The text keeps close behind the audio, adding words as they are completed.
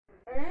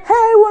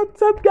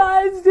what's up,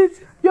 guys?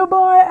 It's your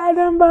boy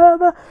Adam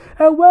Balaba,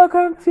 and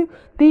welcome to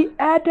the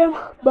Adam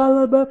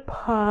Balaba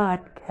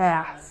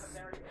podcast.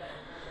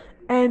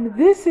 And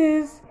this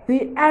is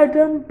the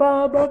Adam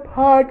Balaba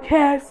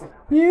podcast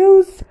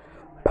news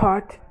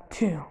part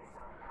 2.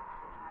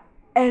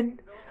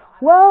 And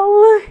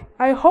well,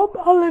 I hope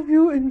all of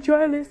you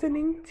enjoy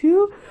listening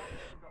to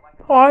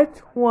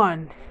part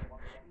 1.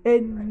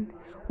 And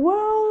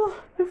well,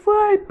 before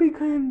I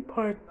begin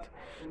part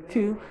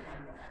 2,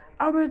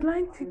 I would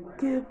like to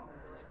give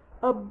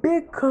a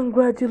big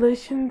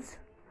congratulations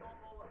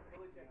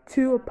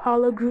to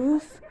Apollo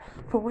Crews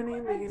for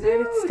winning the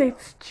United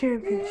States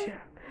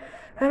Championship.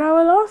 And I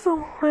would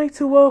also like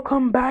to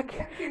welcome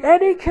back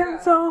Eddie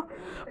Kenzo,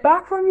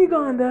 back from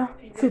Uganda,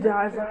 to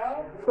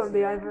from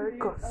the Ivory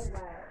Coast.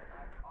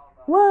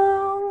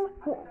 Well,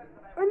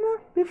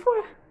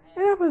 before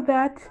enough of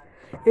that,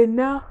 and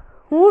now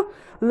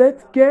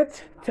let's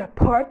get to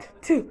part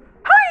 2.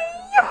 Hi!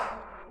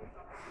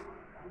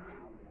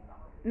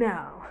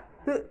 Now,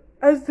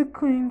 as the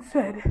Queen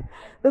said,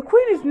 the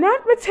Queen is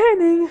not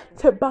returning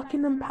to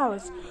Buckingham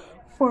Palace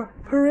for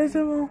her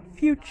reasonable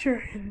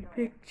future and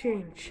big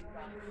change.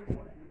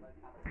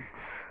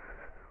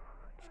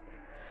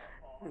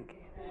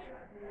 Okay.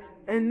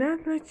 And now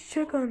let's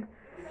check on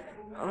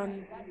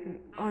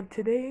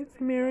today's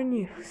Mirror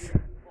News.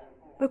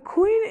 The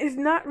Queen is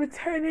not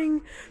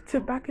returning to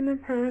Buckingham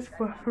Palace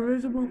for her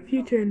reasonable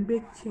future and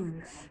big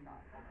change.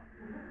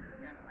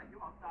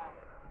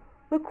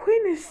 The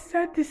Queen is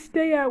set to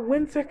stay at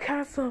Windsor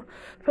Castle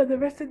for the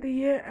rest of the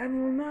year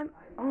and will not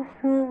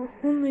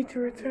only to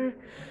return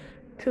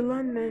to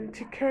London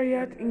to carry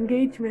out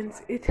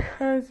engagements, it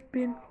has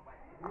been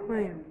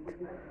claimed.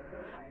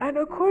 And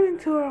according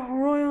to a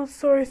royal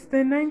source,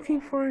 the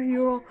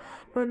 94-year-old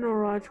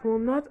monarch will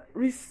not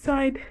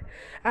reside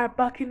at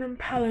Buckingham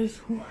Palace,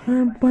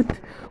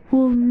 but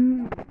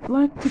will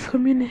like to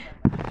commute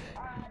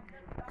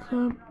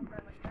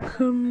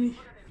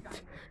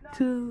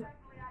to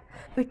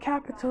the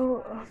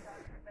capital of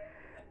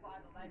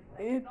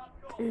it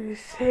is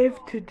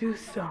safe to do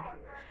so.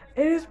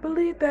 It is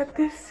believed that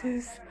this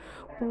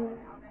will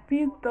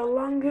be the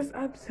longest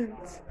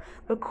absence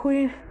the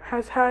Queen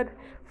has had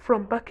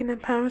from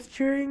Buckingham Palace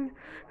during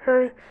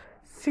her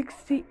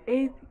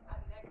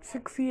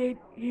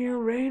 68-year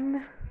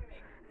reign,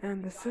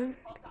 and the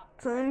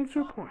Times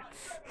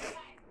reports.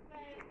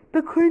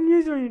 The Queen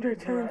usually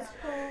returns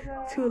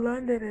to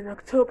London in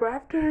October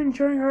after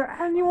enjoying her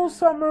annual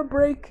summer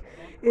break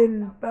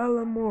in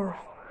Balaba,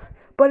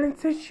 but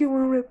instead she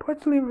will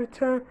reportedly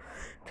return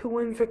to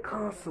Windsor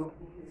Castle.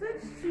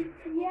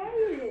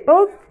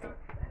 Both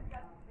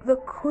the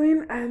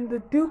Queen and the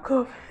Duke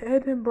of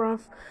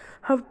Edinburgh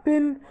have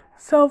been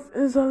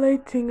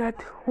self-isolating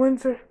at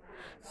Windsor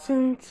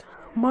since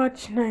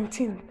March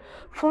 19th,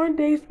 4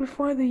 days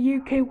before the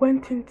UK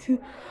went into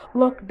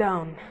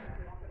lockdown.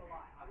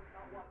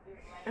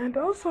 And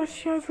also,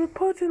 she has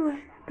reportedly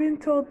been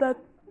told that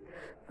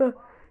the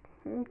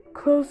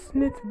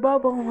close-knit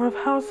bubble of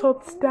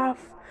household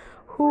staff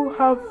who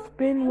have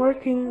been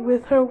working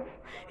with her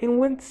in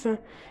Windsor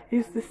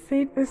is the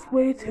safest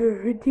way to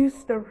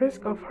reduce the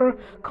risk of her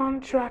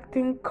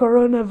contracting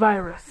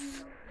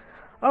coronavirus.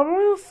 A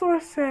royal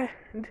source said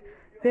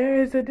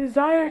there is a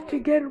desire to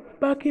get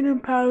Buckingham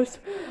Palace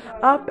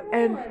up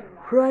and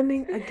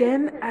running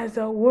again as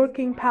a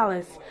working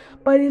palace,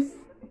 but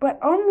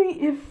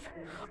only if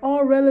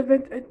all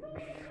relevant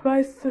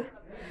advice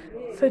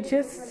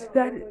suggests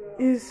that it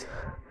is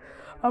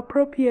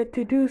appropriate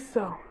to do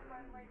so.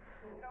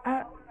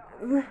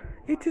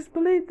 It is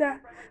believed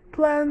that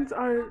plans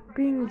are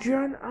being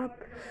drawn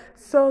up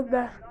so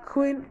that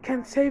Queen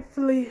can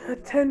safely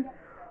attend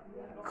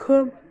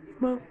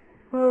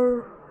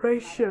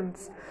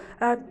commemorations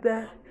at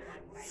the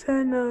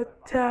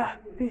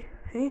Cenotaphy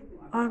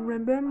on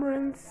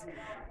Remembrance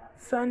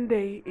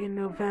Sunday in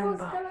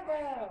November.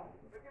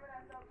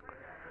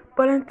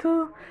 But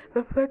until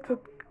the threat of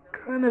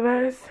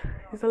coronavirus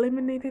is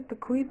eliminated, the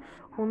Queen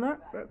will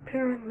not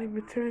apparently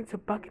return to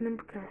Buckingham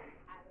Palace.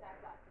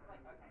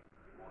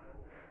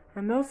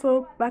 And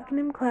also,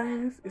 Buckingham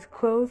Palace is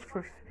closed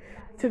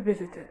to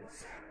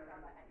visitors.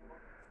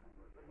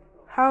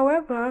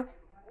 However,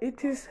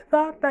 it is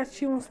thought that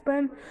she will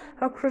spend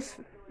her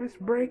Christmas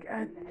break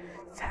at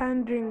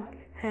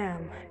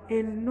Sandringham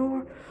in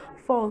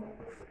Norfolk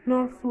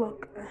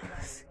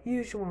as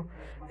usual.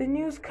 The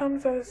news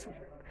comes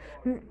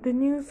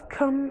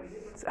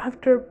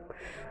after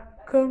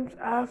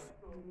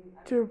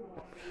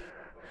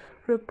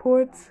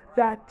reports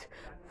that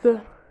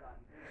the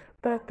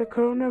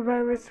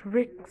coronavirus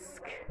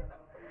risk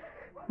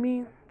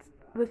means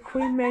the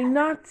Queen may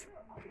not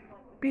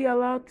be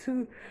allowed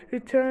to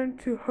return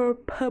to her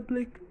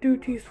public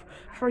duties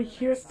for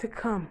years to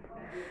come.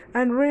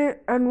 And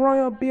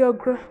royal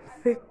biographer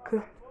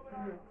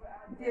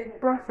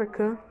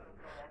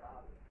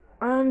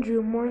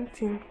Andrew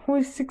Morton, who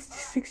is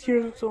 66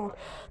 years old,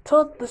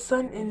 told The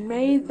Sun in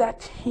May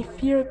that he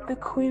feared the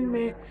Queen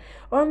may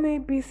only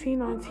be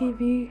seen on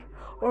TV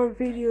or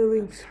video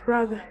links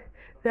rather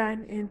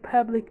than in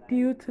public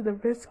due to the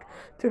risk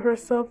to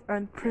herself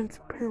and Prince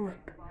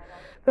Philip.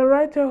 The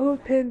writer who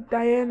penned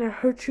Diana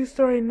her true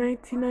story in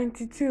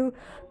 1992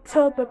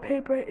 told the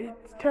paper,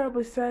 "It's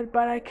terribly sad,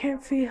 but I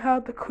can't see how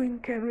the Queen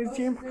can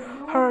resume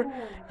her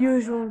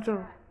usual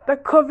job. The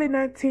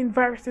COVID-19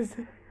 virus is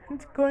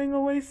going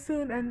away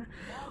soon and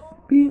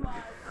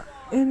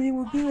it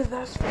will be with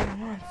us for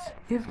months,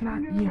 if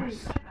not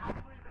years.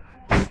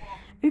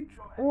 It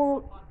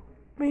will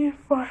be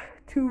far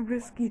too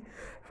risky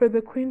for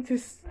the Queen to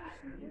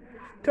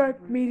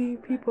start meeting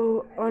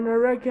people on a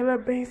regular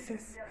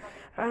basis,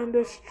 and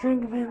the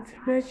stringent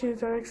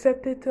measures are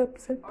accepted to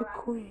upset the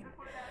Queen,"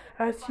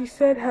 as she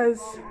said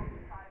has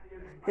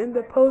in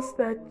the post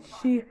that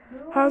she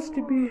has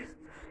to be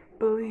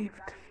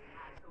believed.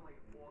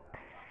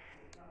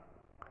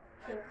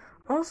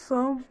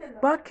 Also,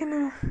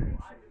 Buckingham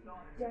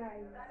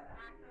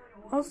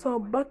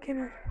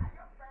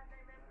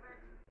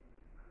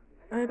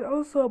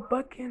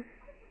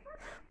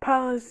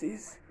Palace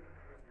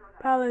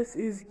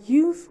is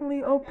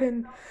usually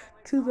open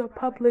to the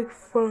public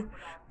for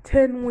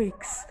 10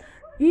 weeks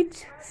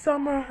each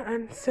summer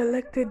and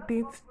selected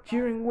dates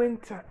during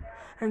winter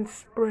and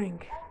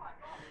spring.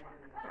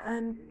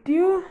 And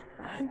due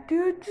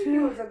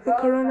to the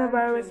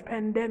coronavirus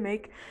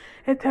pandemic,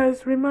 it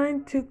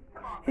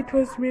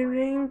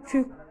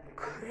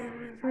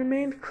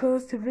remained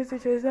closed to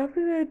visitors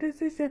after a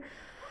decision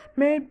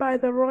made by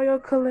the royal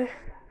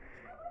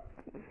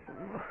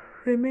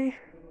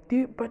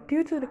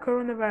due to the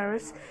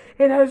coronavirus,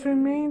 it has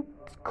remained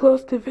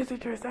closed to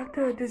visitors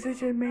after a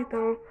decision made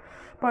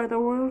by the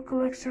Royal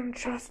Collection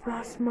Trust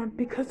last month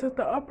because of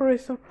the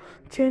operational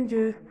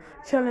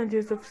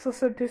challenges of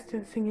social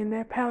distancing in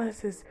their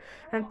palaces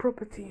and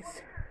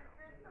properties.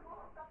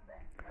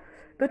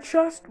 The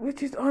trust,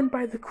 which is owned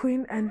by the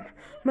Queen and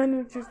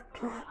manages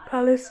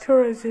palace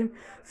tourism,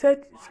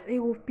 said it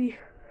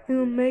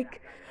will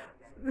make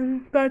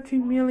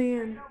 £30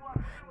 million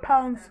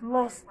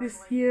lost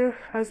this year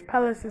as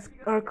palaces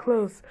are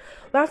closed.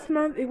 Last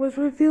month, it was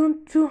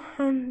revealed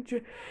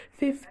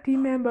 250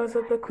 members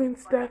of the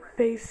Queen's staff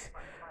face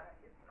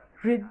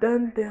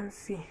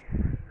redundancy.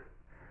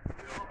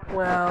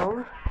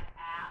 Well,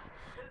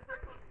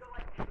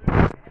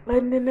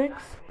 and the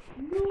next,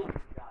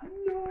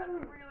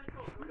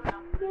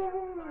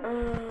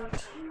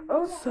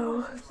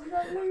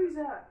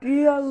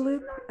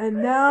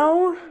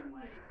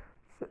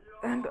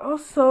 and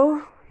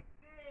also,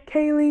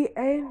 Kaylee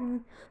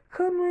and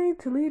Conway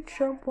to leave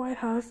Trump White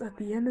House at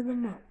the end of the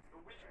month.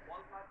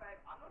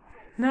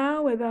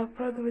 Now, without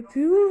further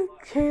ado,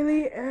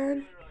 Kaylee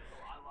and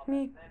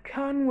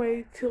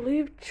Conway to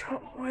leave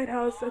Trump White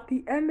House at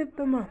the end of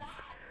the month.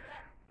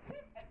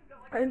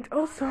 And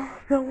also,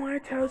 the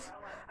White House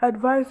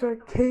advisor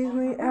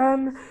Kaylee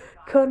Ann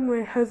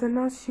Conway has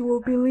announced she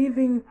will be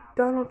leaving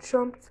Donald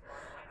Trump's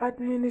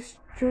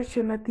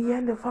administration at the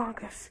end of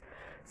August,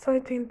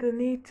 citing the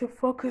need to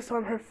focus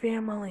on her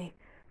family.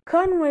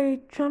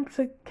 Conway, Trump's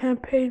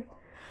campaign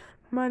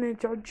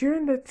manager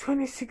during the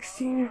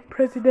 2016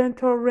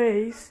 presidential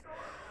race,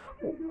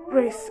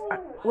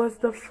 was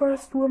the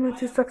first woman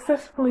to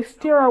successfully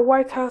steer a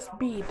White House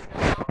bid,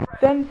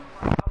 then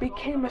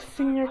became a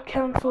senior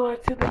counselor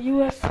to the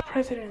U.S.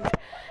 president.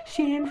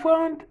 She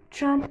informed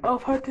Trump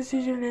of her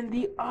decision in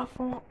the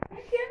Oval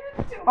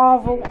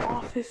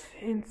Office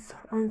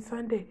on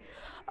Sunday.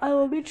 "I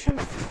will be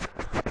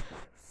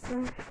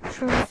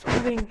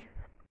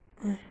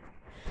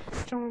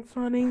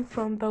transitioning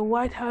from the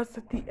White House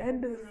at the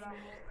end of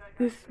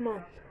this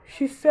month,"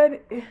 she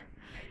said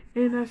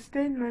in a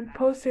statement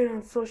posted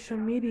on social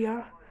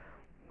media.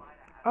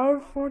 "Our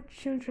 4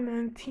 children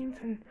and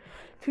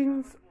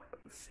teens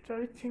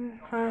starting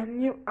a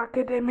new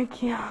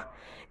academic year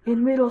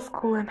in middle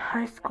school and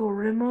high school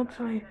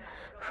remotely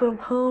from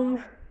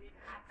home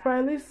for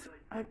at least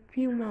a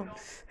few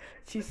months,"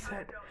 she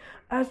said.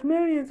 As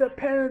millions of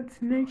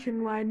parents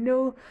nationwide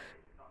know,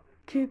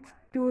 kids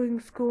doing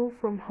school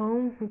from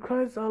home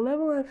requires a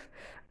level of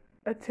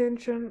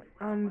attention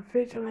and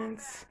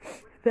vigilance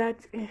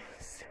that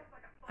is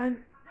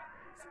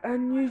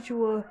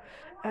unusual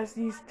at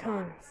these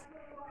times.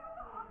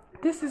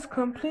 "This is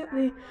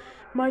completely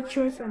my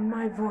choice and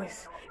my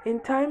voice.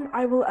 In time,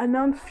 I will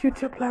announce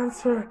future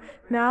plans for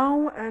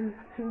now and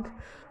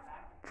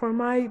for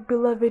my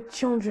beloved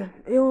children.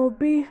 It will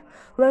be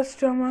less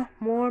drama,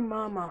 more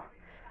mama."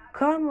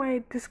 Conway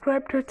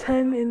described her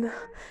time in the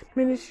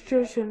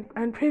administration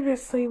and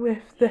previously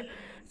with the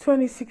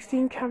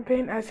 2016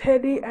 campaign as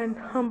heady and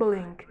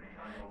humbling.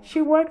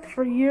 She worked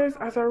for years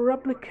as a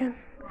Republican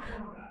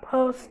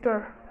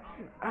pollster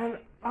and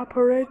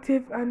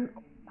operative and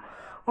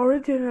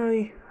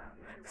originally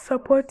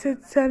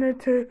supported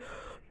Senator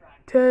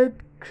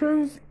Ted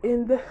Cruz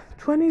in the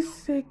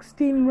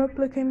 2016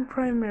 Republican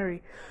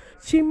primary.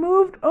 She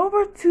moved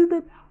over to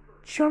the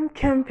Trump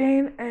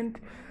campaign and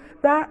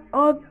that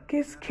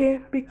August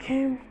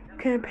became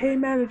campaign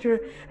manager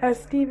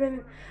as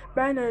Stephen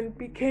Bannon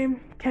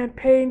became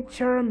campaign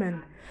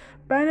chairman.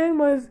 Bannon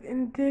was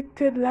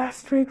indicted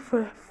last week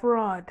for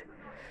fraud.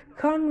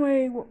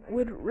 Conway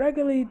would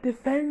regularly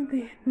defend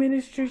the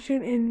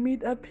administration in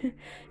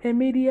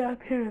media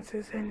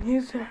appearances and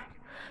use the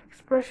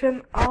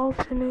expression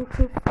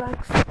alternative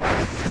facts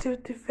to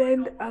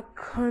defend a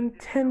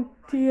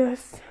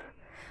contentious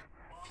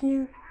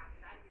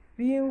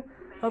view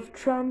of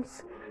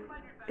Trump's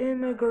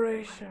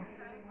inauguration.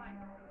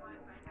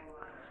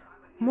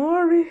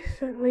 More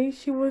recently,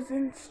 she was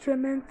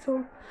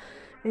instrumental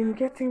in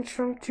getting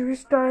Trump to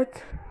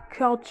restart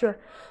culture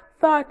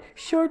thought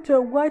shorter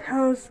White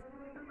House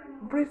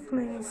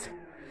briefings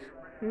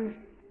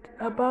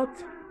about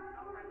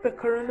the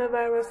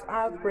coronavirus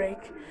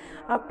outbreak,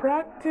 a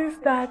practice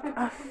that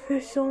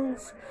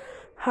officials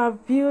have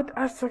viewed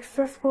as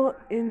successful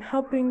in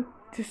helping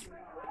to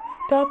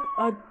stop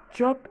a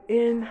drop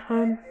in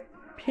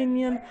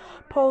opinion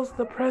polls.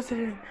 The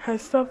president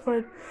has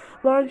suffered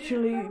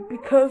largely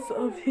because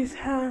of his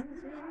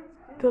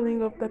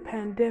handling of the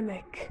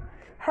pandemic.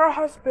 Her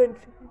husband,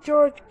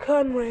 George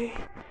Conway,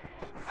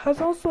 has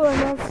also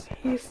announced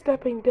he is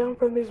stepping down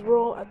from his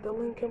role at the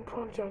Lincoln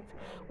Project,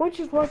 which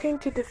is working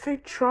to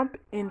defeat Trump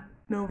in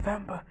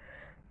November.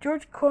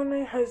 George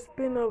Conway has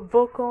been a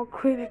vocal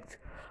critic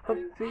of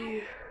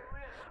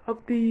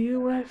the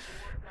U.S.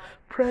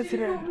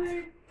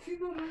 president.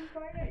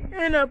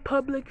 In a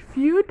public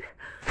feud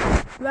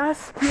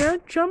last year,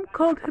 Trump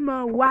called him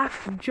a whack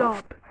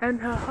job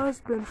and her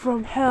husband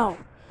from hell,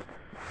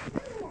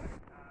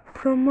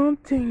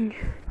 promoting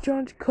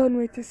George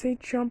Conway to say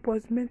Trump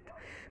was meant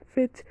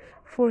fit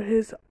for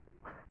his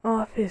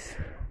office.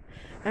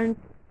 And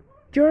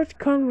George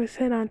Conway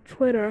said on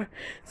Twitter,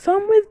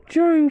 "Some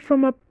withdrawing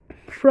from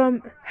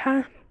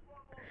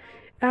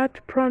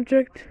at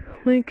Project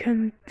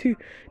Lincoln to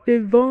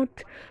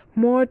devote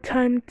more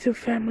time to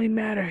family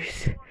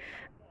matters,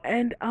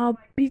 and I'll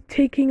be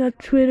taking a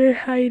Twitter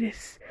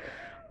hiatus.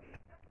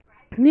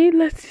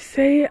 Needless to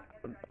say,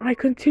 I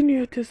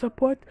continue to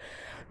support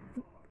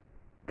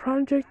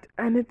Project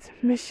and its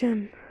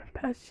mission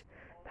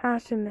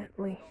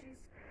passionately."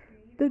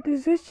 The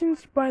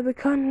decisions by the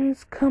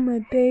Conways come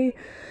a day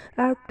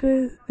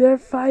after their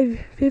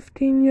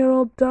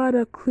 15-year-old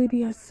daughter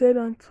Claudia said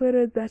on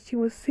Twitter that she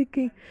was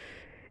seeking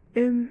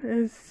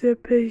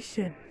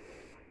emancipation.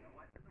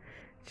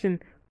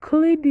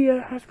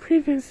 Claudia has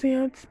previously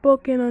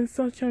outspoken on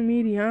social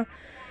media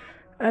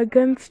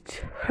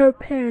against her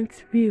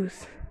parents'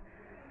 views.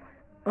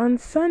 On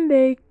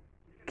Sunday,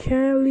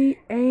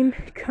 Kellyanne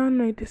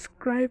Conway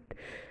described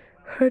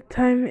her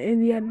time in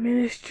the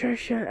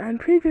administration and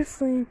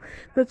previously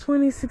the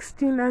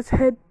 2016 as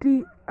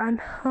heady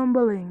and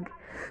humbling.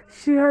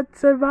 She had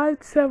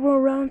survived several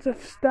rounds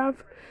of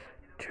staff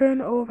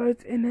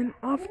turnovers in an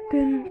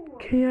often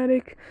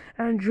chaotic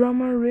and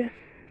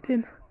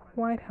drama-ridden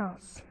White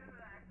House.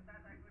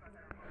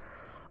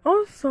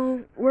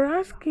 Also, we're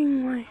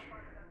asking White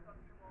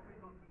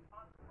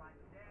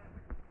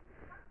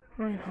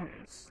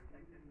House.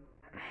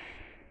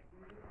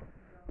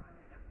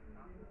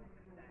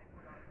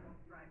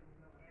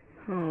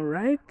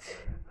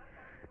 Alright,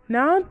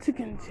 now to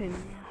continue.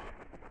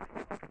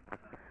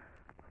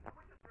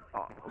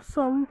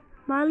 So,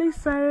 Miley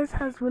Cyrus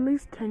has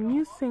released her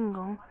new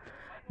single,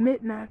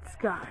 Midnight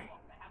Sky.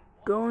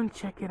 Go and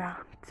check it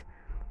out.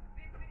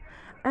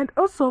 And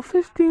also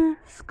 15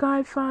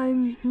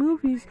 sci-fi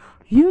movies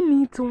you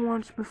need to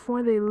watch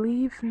before they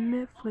leave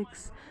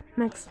Netflix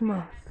next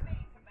month.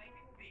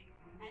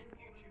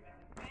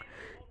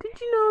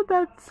 Did you know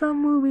that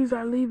some movies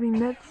are leaving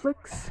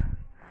Netflix?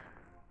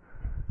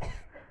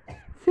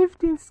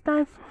 15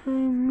 sci-fi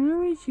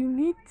movies you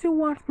need to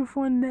watch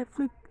before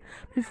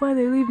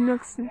they leave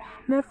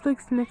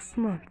Netflix next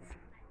month.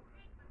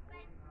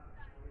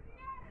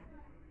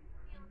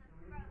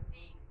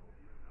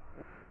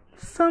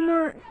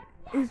 Summer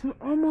is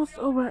almost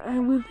over,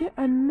 and with yet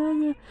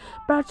another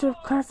batch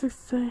of classic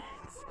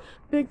science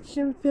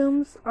fiction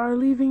films are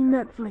leaving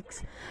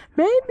Netflix.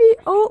 Maybe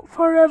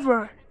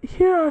forever.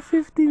 Here are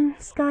 15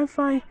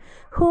 sci-fi,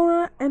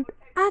 horror, and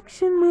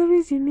action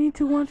movies you need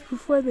to watch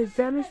before they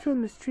vanish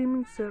from the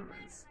streaming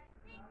service.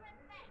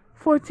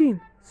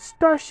 14.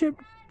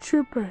 Starship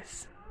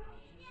Troopers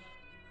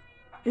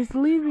is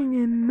leaving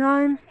in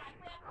 9.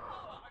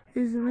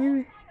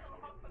 The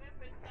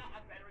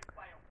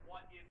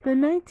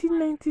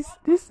 1990s.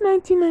 This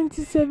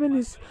 1997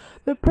 is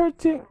the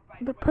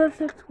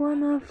perfect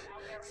one-off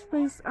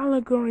space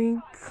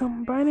allegory,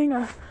 combining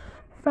a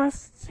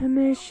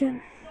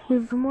fascination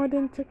with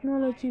modern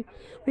technology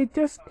with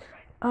just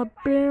a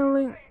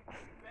barely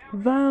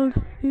veiled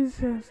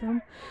realism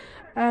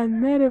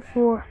and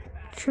metaphor.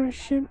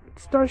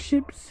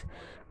 Starships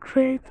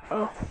create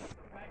a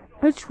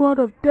rich world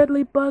of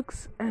deadly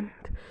bugs and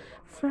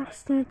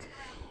fascinating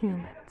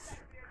humans.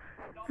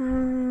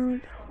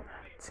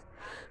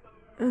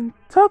 And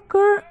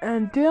Tucker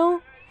and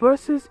Dale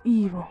versus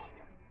Evil.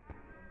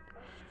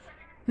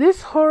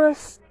 This horror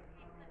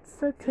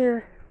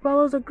satire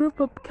follows a group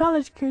of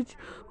college kids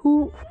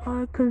who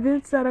are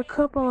convinced that a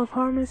couple of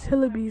harmless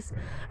hillbillies,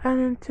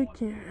 Alan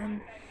Tucker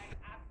and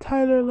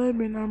Tyler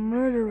Lemon are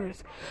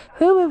murderers.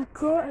 Who have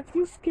got a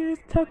few scares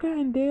Tucker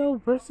and Dale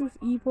versus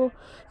evil,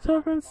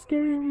 Southern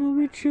scary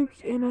movie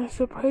troops in a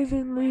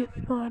surprisingly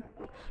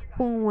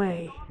thoughtful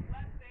way.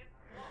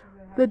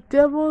 The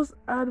Devil's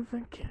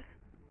Advocate.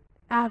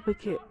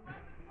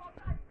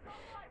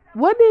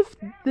 What if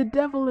the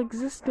devil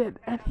existed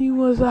and he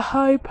was a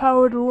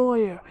high-powered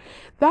lawyer?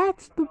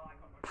 That's the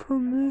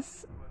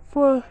premise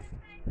for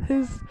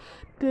his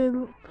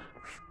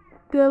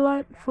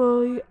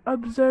delightfully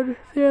absurd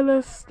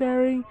thriller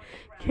starring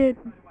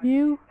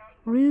Keanu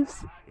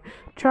Reeves,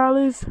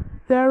 Charlize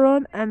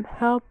Theron, and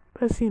Al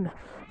Pacino.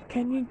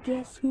 Can you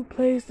guess who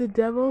plays the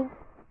devil?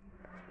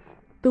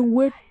 The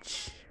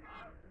Witch.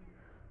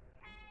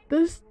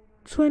 This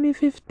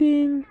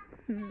 2015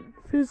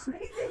 physical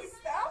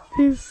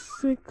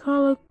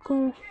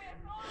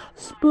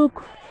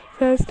spook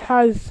fest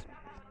has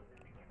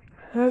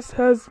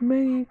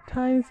many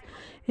times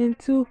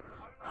into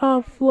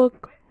how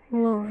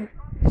folklore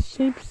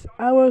shapes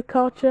our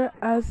culture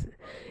as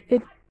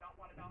it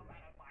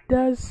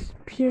does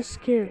pure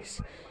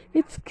scares.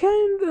 It's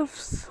kind of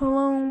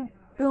slow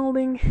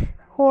building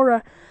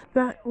horror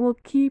that will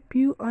keep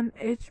you on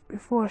edge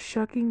before a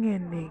shocking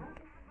ending.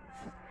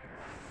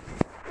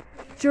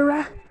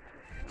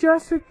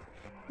 Jurassic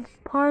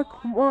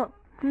Park 1,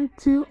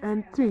 2,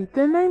 and 3.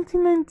 The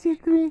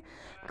 1993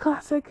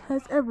 classic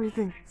has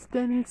everything: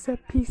 stunning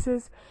set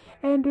pieces,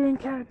 endearing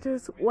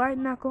characters,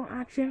 white-knuckle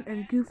action,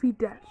 and goofy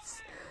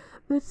deaths.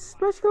 The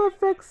special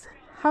effects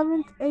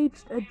haven't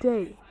aged a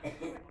day.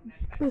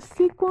 The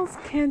sequels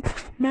can't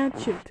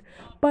match it,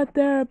 but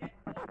they're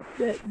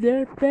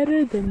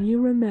better than you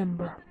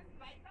remember.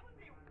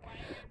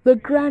 The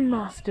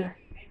Grandmaster.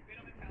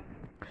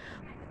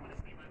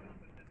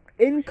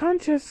 In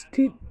contrast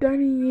to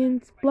Donnie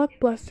Yen's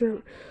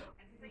blockbuster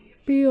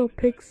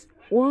biopics,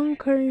 Wong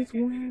Kar-wai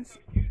wins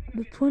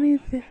the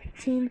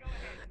 2015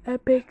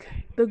 epic.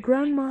 The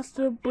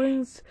Grandmaster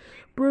brings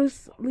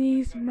Bruce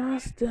Lee's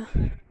master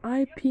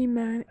IP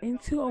Man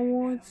into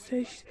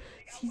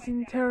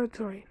award-season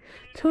territory.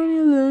 Tony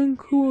Leung,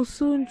 who will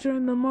soon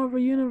join the Marvel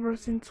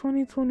Universe in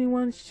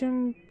 2021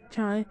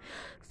 Shang-Chi,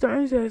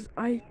 stars as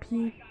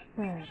IP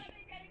Man.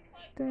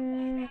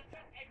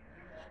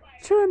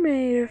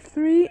 Terminator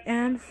 3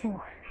 and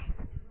 4.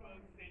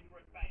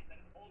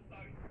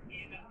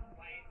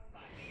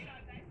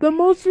 The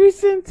most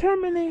recent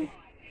Terminator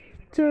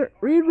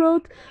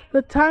rewrote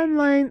the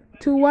timeline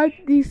to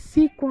wipe these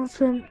sequels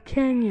from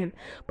canon,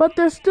 but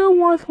they're still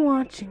worth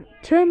watching.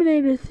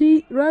 Terminator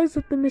 3 Rise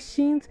of the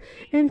Machines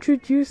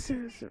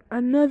introduces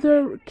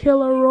another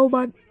killer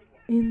robot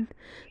in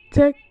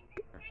Tech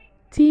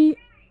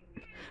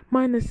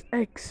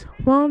T-X,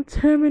 while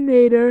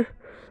Terminator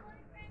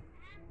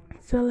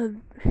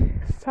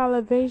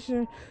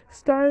Salvation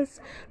stars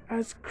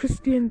as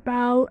Christian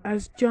Bale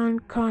as John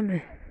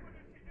Connor.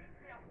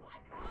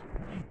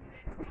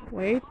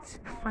 Wait,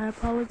 I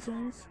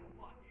apologize.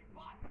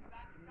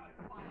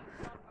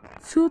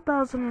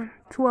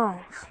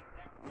 2012.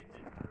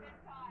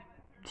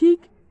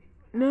 Peak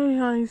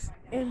noise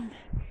in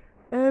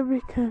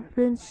every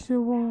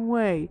conventional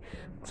way.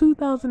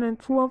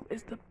 2012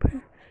 is the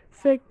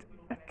perfect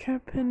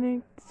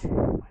accompaniment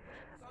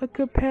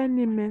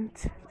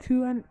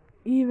to an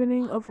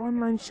evening of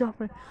online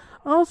shopping.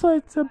 Also,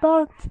 it's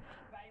about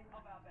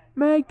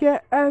mega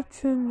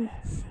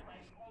items,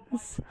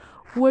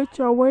 which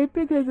are way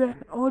bigger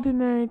than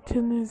ordinary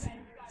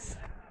denizens.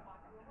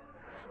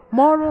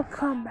 Mortal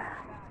Kombat.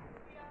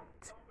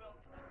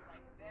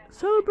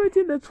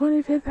 Celebrating the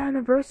 25th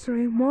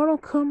anniversary, Mortal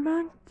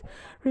Kombat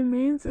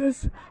remains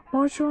as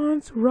martial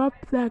arts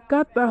rap that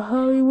got the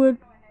Hollywood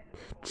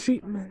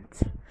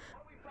treatment.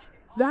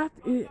 That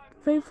it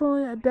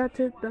faithfully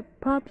adapted the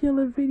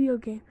popular video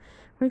game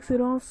makes it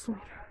all sweeter.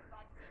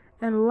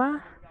 And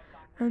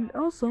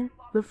also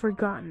The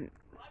Forgotten.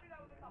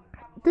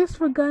 This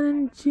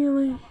forgotten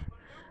Giuliani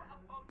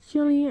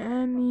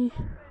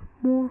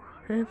Moore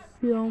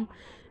film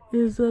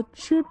is a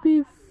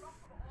trippy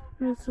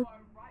physical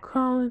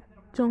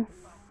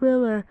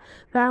thriller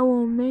that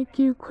will make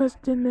you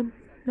question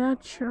the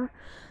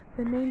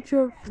nature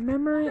of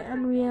memory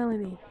and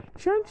reality.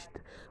 Charged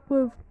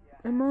with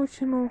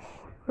emotional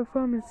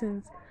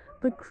performances,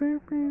 the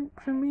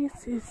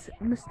premise is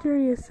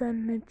mysterious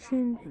and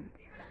intriguing,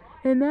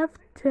 enough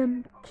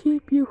to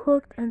keep you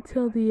hooked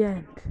until the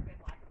end.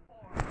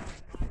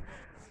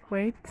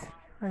 Wait,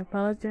 I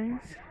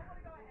apologize.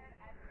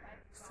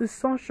 It's The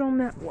Social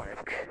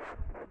Network.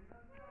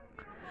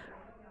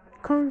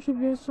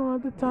 Controversial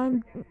at the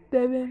time,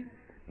 David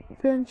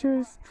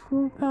Fincher's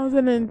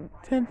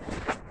 2010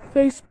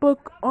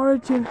 Facebook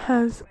origin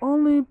has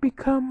only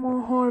become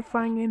more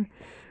horrifying in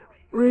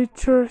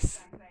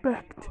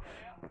retrospect.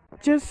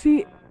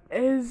 Jesse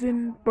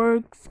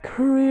Eisenberg's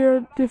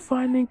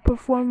career-defining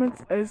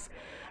performance as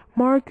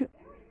Mark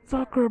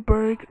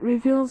Zuckerberg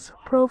reveals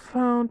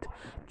profound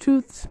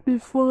truths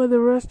before the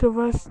rest of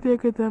us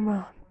figure them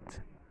out.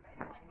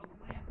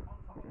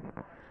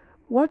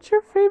 What's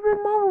your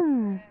favorite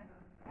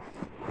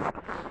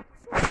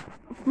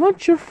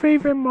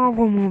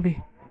Marvel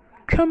movie?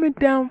 comment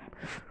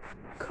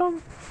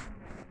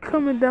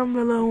down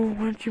below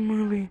what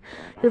your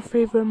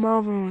favorite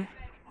Marvel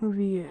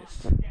movie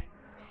is.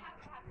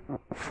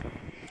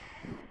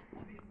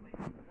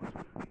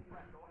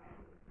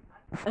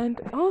 And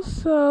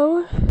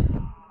also,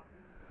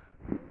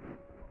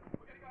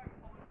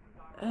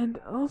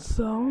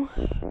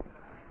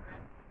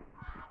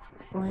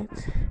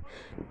 wait,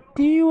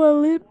 Dua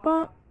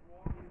Lipa,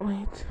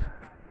 wait,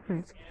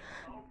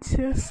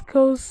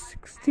 Tesco's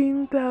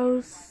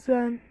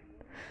 16,000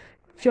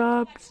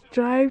 jobs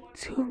drive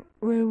to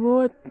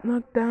reward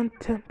lockdown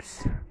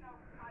temps.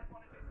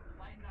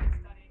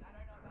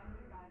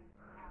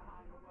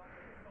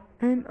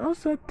 And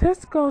also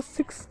Tesco's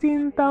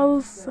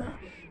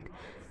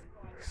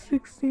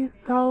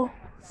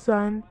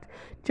 16,000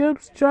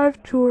 jobs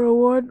drive to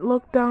reward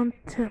lockdown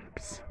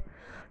temps.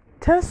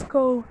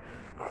 Tesco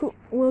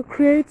will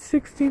create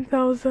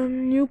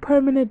 16,000 new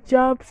permanent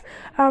jobs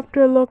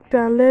after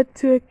lockdown led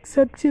to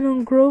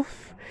exceptional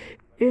growth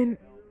in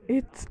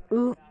its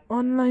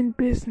online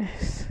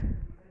business.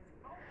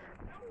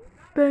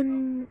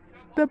 Then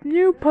the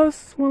new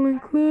posts will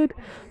include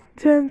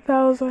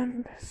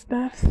 10,000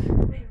 staff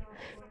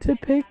to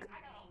pick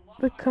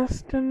the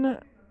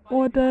customer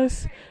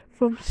orders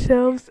from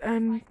shelves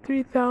and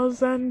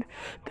 3,000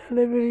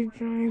 delivery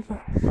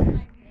drivers.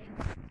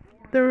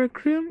 The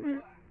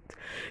recruitment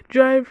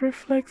drive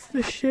reflects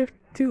the shift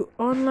to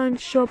online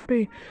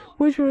shopping,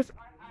 which was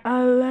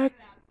accelerated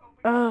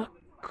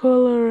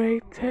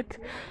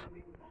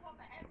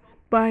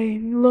by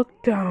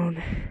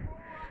lockdown.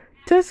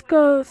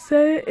 Tesco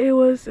said it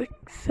was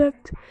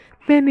accept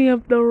many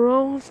of the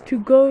roles to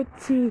go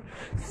to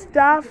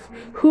staff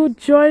who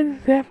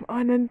joined them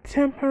on a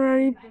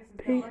temporary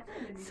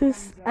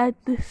basis at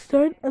the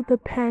start of the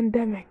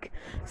pandemic.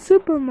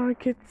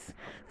 Supermarkets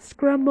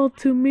scrambled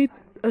to meet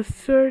a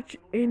surge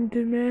in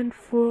demand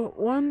for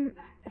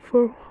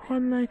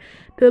online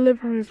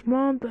deliveries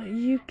while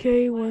the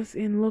UK was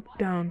in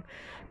lockdown.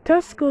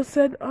 Tesco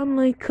said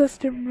online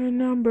customer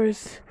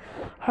numbers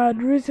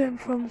had risen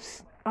from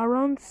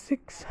around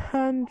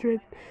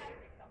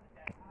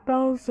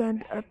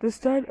 600,000 at the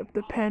start of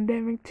the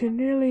pandemic to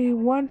nearly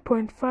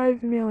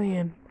 1.5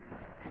 million.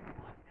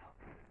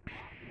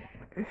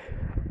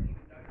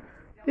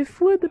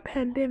 Before the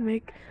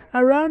pandemic,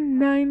 around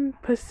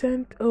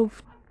 9%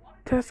 of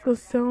Tesco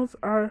sales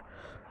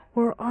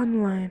were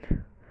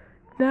online.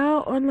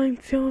 Now online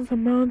sales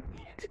amount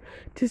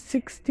to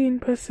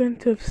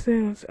 16% of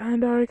sales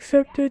and are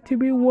expected to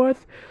be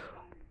worth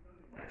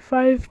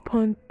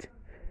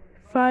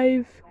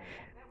 £5.5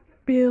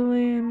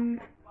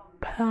 billion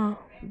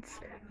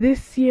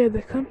this year,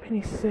 the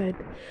company said.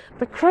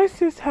 The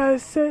crisis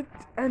has set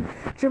a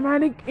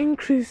dramatic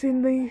increase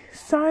in the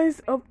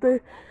size of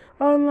the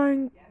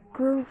online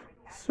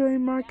grocery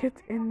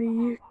market in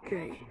the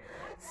UK,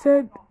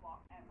 said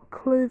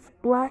Cliff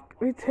Black,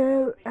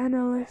 retail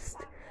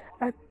analyst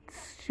at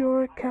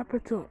Shore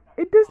Capital.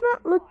 It does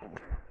not look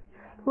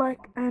like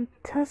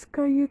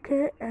Tesco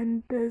UK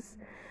and does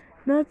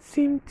not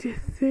seem to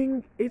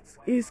think it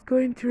is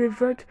going to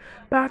revert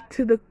back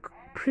to the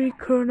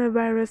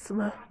pre-coronavirus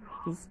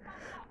levels.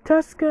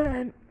 Tesco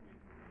and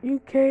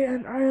UK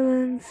and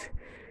Ireland's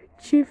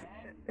chief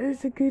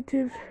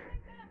executive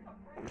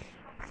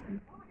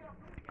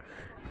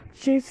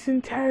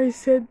Jason Terry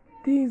said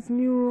these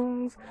new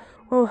rules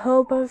will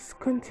help us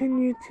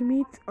continue to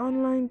meet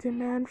online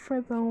demand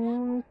for the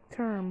long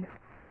term.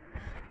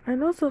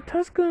 And also,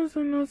 Tesco's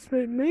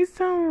announcement may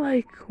sound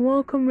like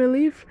welcome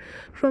relief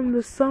from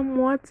the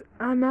somewhat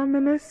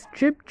anonymous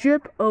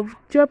drip of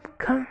job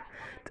cut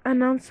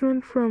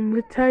announcement from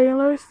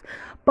retailers,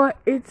 but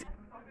its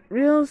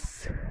real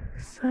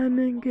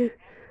signing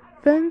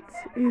event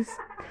is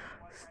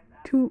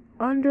to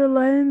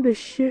underline the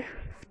shift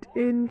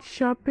in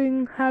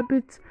shopping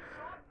habits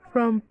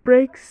from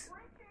bricks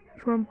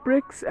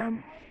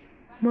and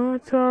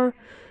mortar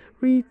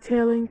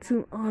retailing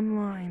to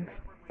online.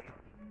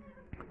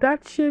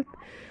 That shift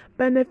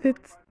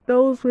benefits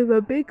those with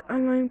a big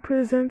online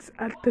presence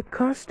at the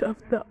cost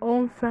of the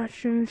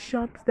old-fashioned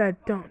shops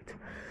that don't.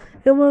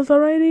 It was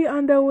already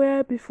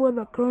underway before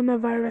the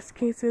coronavirus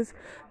cases,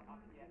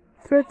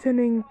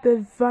 threatening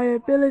the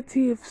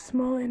viability of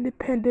small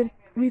independent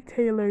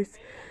retailers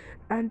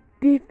and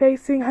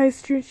defacing high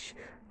streets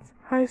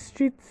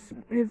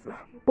with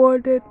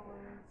boarded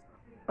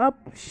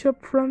up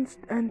shop fronts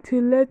and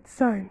to-let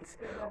signs.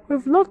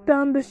 With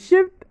lockdown, the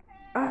shift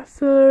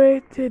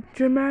accelerated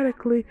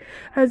dramatically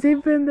as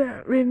even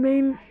the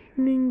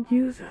remaining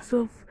users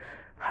of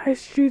high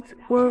streets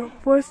were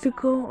forced to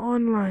go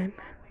online.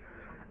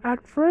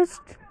 At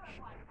first,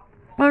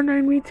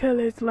 online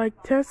retailers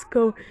like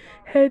Tesco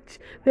hedged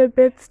their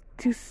bets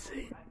to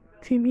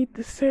meet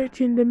the surge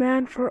in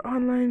demand for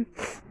online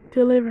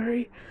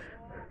delivery,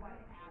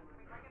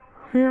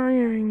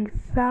 hiring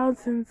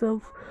thousands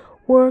of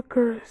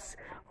workers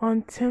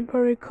on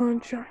temporary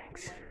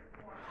contracts.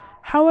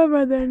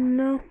 However,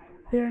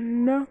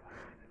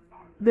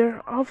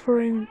 they're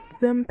offering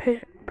them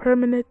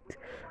permanent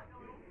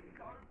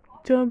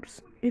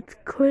jobs it's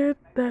clear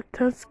that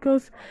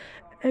Tesco's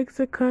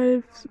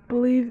executives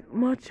believe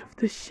much of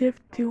the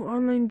shift to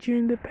online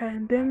during the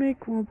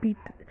pandemic will be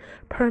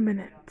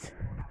permanent.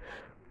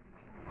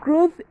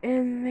 Growth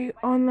in the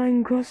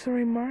online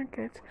grocery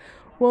market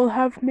will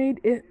have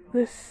made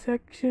this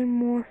section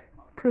more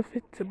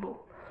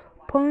profitable,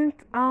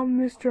 points out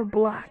Mr.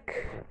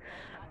 Black.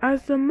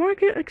 As the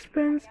market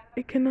expands,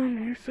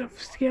 economies of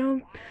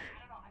scale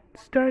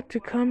start to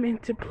come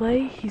into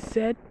play, he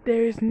said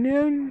there is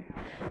no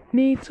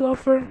need to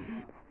offer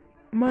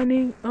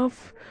money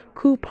off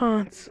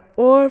coupons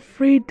or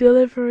free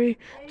delivery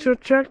to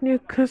attract new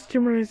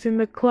customers in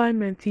the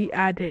climate, he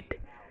added.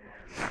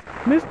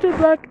 Mr.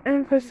 Black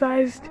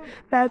emphasized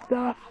that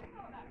the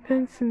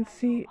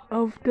efficiency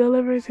of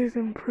deliveries is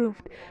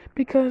improved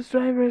because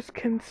drivers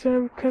can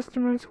serve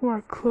customers who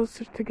are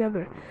closer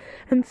together,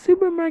 and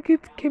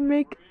supermarkets can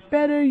make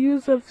better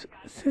use of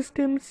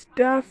systems,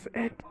 staff,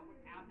 and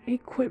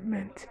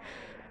equipment.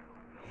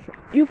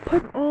 You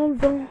put all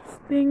those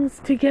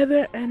things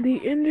together, and the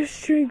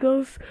industry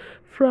goes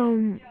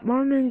from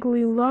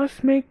marginally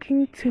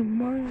loss-making to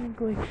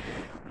marginally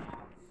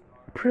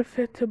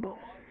profitable.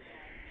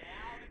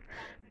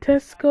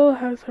 Tesco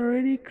has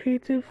already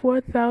created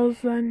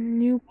 4,000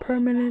 new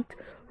permanent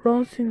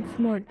roles since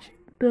March.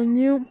 The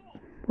new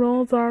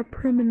roles are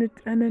permanent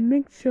and a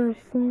mixture of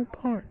full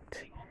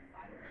part.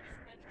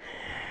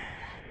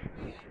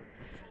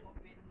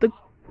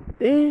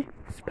 The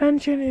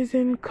expansion is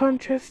in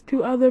contrast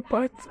to other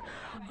parts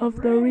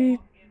of the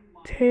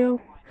retail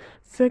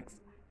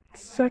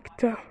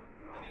sector,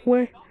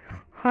 where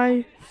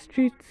high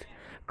street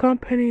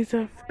companies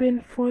have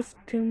been forced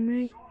to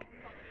make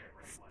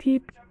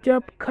steep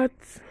job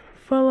cuts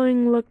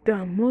following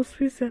lockdown. Most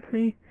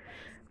recently,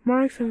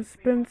 Marks and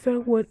Spencer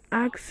would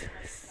axe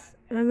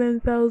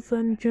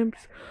 7,000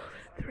 jobs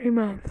 3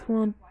 months,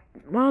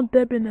 while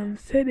Debenham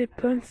said it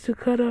plans to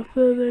cut off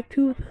further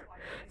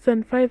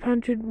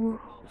 2,500 roles.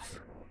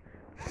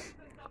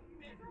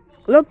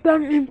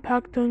 Lockdown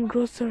impact on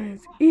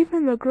groceries.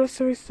 Even the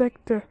grocery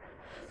sector,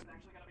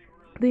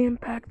 the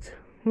impact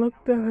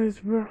lockdown has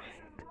varied.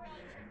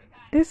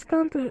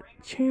 Discount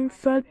chains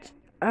such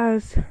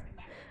as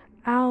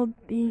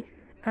Aldi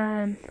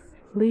and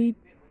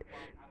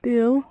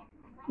Lidl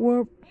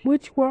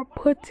which were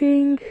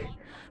putting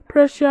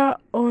pressure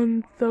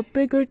on the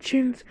bigger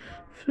chains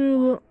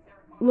through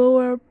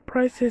lower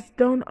prices,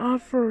 don't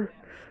offer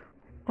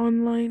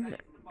online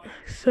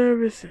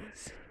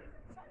services.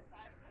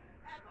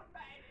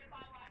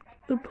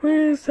 The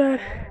players that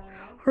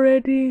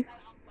already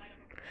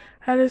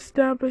had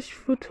established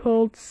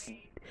footholds,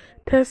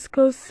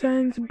 Tesco,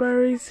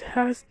 Sainsbury's,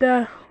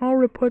 Asda, all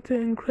reported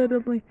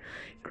incredibly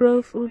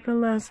growth over the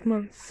last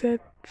month, said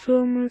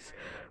Thomas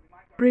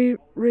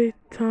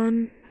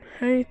Brereton,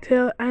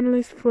 retail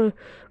analyst for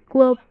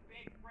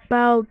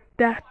Global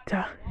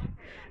Data.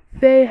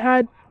 They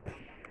had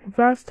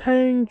vast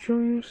hiring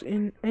drones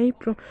in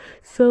April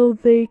so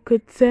they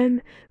could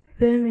send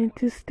them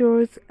into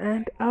stores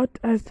and out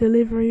as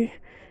delivery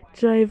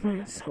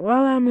drivers,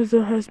 while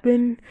Amazon has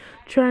been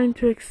trying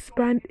to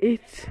expand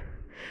its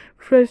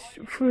fresh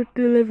fruit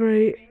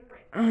delivery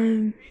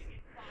and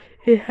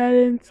it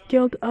hadn't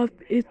scaled up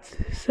its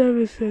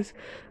services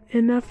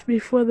enough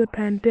before the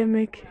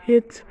pandemic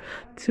hit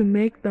to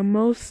make the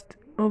most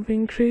of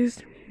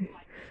increased,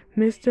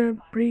 Mr.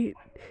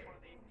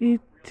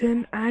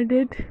 Brereton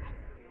added,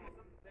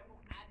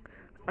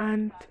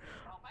 and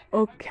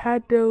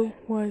Ocado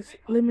was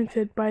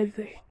limited by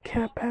the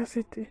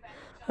capacity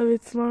of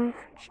its large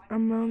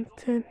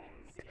mounted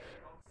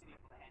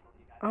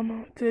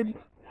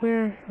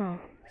warehouses.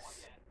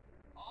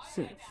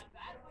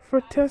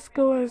 For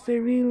Tesco, as they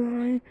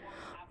rely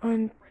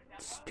on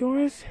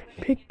stores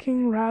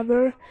picking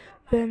rather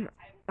than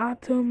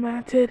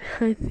automated,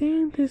 I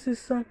think this is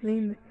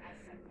something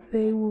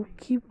they will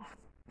keep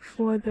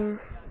for the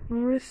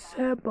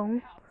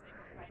foreseeable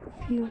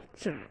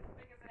future.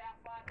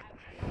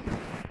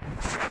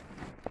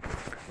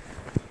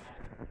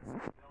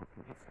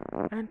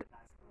 And,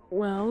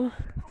 well,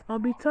 I'll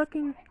be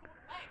talking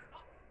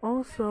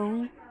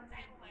also.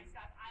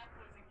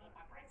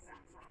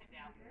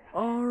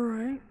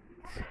 Alright.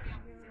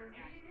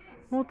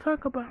 We'll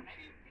talk about.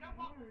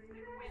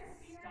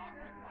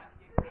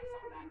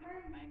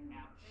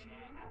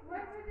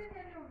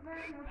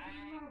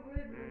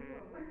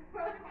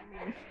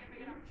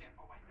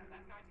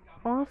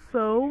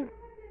 Also,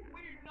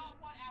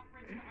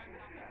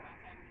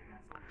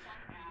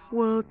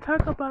 we'll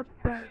talk about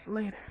that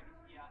later.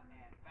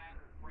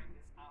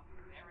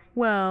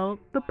 Well,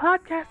 the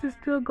podcast is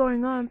still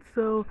going on,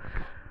 so,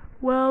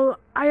 well,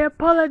 I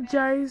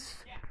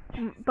apologize,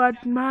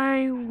 but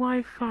my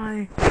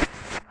Wi-Fi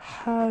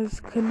has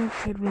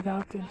connected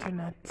without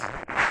internet.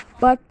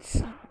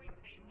 But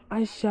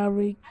I shall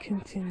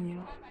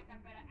continue.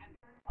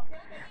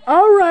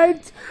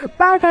 Alright,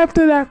 back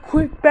after that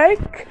quick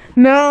break.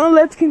 Now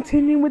let's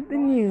continue with the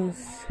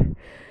news.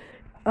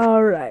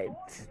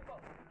 Alright.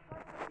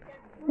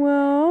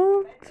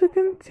 Well, to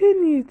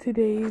continue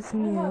today's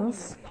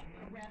news,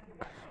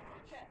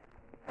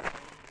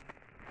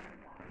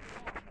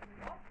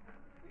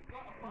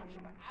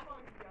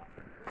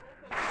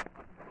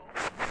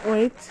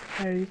 Wait,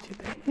 I reach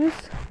it.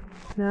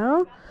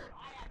 Now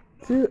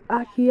to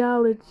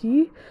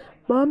archaeology.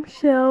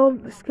 Bombshell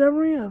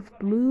discovery of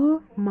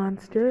blue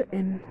monster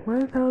in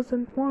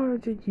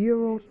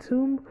 1,400-year-old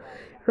tomb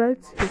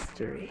writes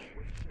history.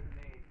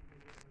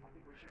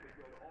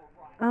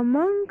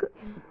 Among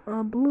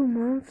a blue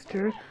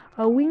monster,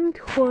 a winged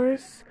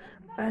horse,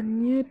 a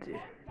nude,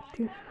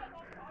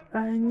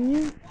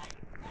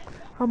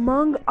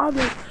 among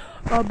others,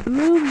 a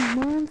blue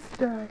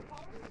monster,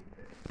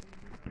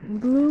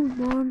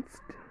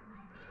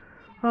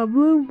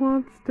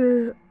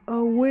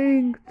 a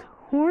winged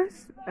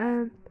horse,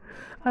 and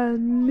a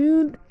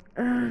nude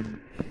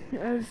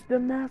as the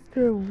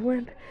master of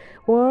wind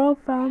were all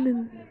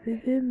found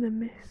within the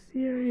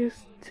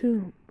mysterious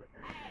tomb.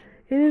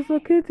 It is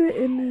located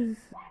in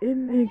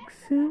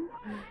Exum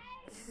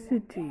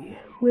City,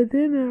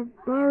 within a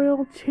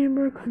burial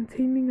chamber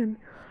containing an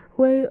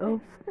array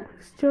of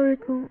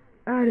historical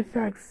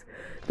artifacts.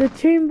 The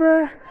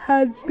chamber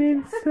had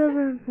been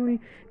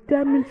severely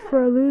damaged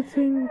for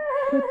looting,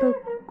 but the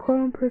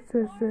crown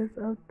princesses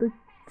of the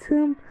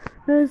tomb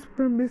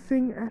were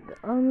missing and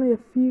only a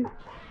few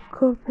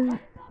coffin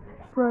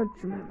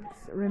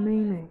fragments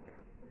remaining.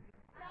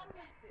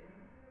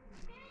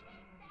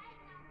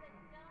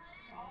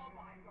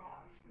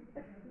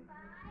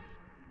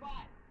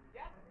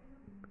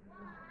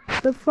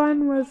 The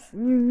find was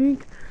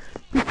unique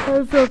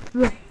because of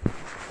the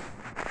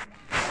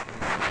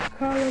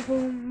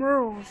colorful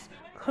murals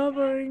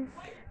covering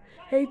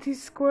 80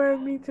 square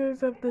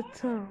meters of the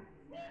tomb.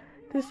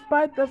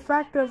 Despite the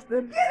fact that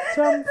the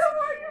tomb's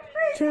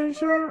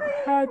treasure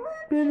had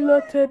been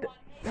looted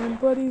and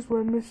bodies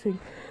were missing,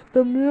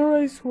 the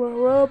murals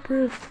were well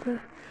preserved.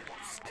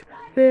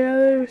 They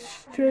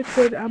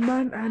illustrated a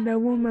man and a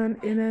woman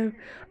in a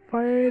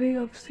variety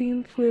of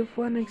scenes, with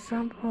one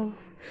example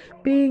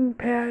being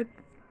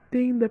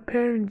the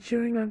pair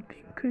enjoying a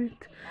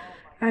banquet,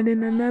 and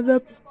in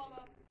another,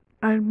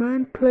 a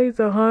man plays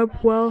a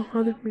harp while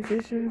other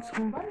musicians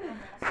hold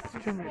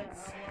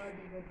instruments.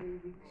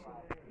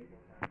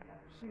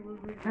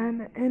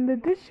 And in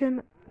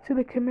addition to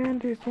the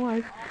commander's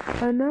wife,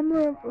 a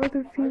number of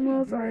other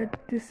females are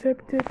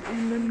depicted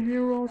in the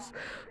murals.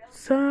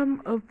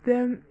 Some of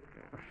them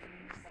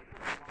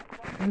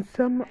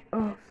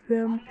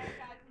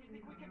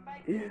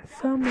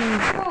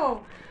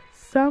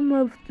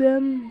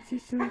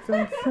musicians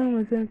and some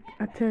of them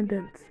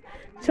attendants.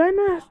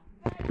 China has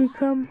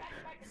become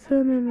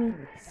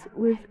synonymous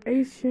with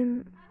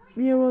Asian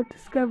mural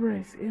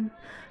discoveries. In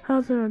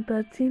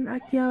 2013,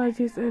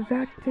 archaeologists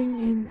acting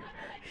in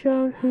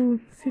Shaohu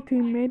City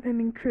made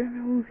an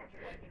incredible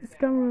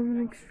discovery of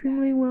an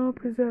extremely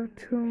well-preserved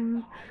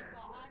tomb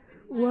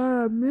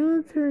where a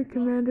military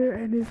commander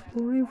and his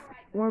wife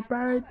were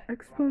buried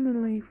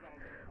approximately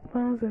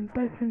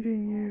 1,500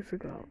 years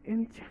ago.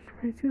 In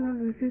January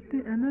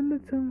 2015, another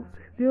tomb was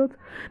revealed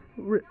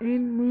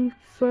in moved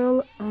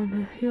soil on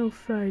a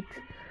hillside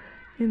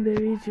in the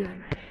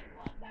region.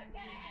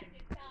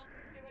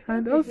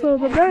 And also,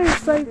 the burial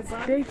site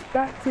dates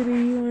back to the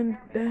Yuan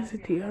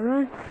dynasty,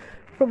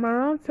 from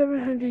around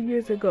 700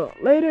 years ago.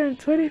 Later in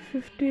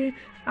 2015,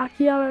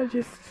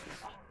 archaeologists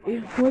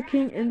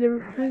working in the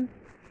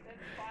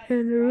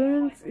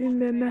ruins in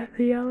the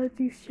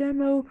nationality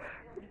Shamo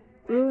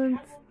ruins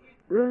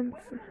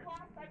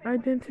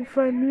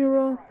identified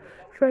mural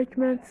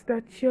fragments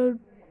that showed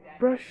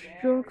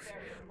brushstrokes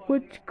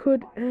which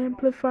could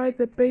amplify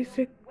the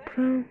basic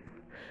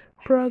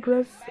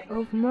progress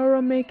of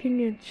mural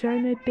making in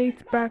China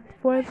dates back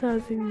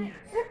 4,000 years.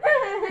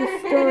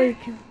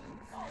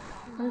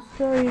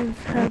 Historians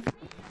have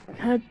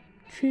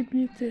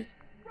attributed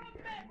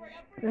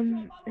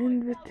the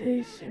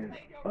invention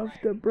of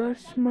the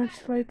brush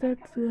much later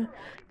to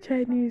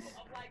Chinese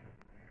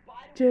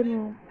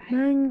general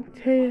Mang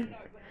Tian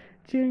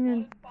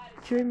during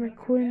the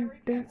Qin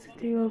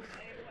dynasty of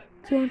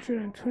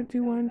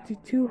 221 to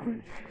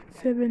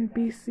 207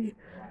 BC.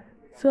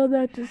 So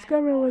that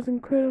discovery was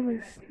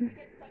incredibly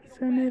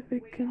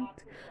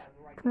significant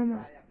from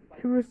a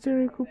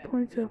historical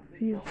point of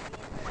view.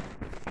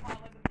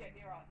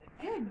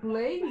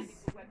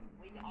 Blaze.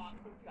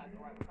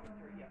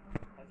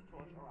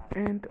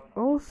 And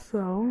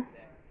also,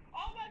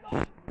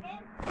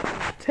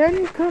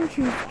 10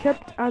 countries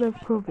kept out of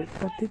COVID,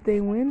 but did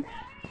they win?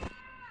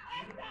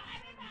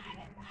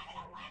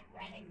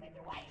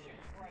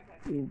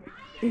 In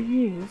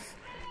news,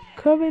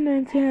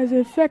 COVID-19 has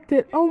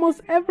affected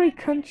almost every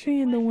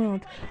country in the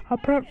world,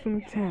 apart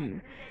from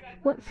 10.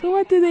 So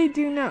what do they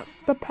do now?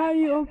 The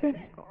Palu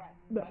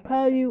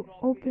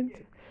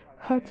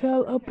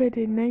Hotel opened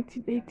in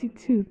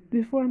 1982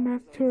 before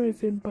mass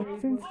tourism, but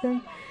since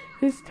then,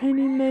 this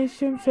tiny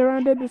nation,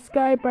 surrounded the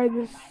sky by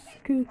the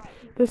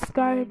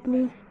sky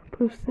blue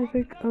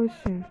Pacific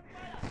Ocean,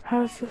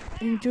 has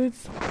enjoyed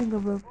something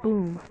of a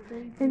boom.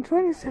 In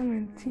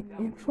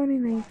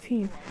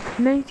 2019,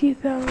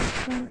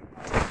 90,000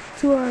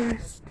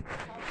 tourists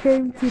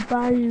came to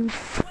Bayou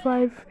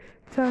 5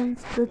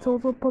 times the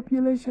total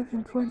population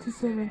in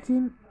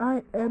 2017.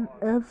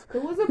 IMF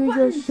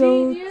figures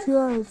show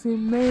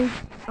tourism made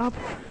up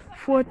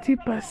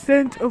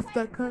 40% of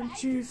the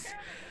country's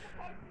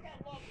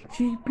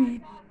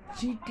GDP.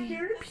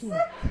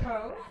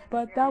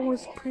 But that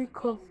was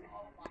pre-COVID.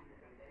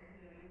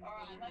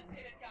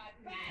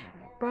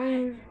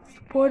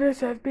 Borders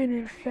have been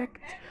in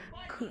fact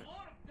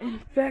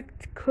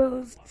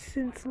closed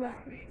since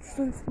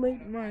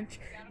late March.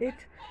 It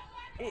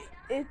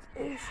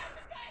is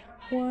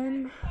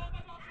one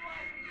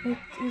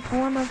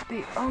of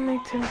the only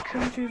 10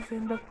 countries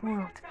in the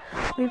world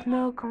with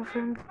no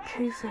confirmed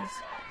cases.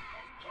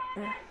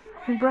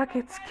 In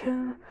brackets,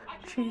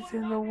 countries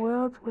in the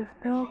world with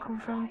no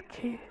confirmed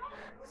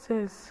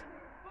cases.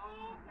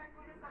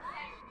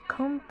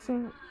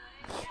 Counting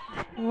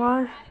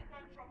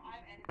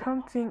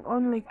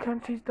only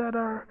countries that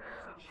are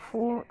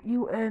for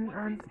UN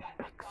and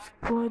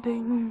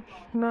excluding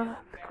North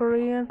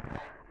Korean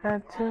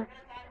and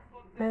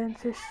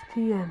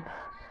Turkmenistan.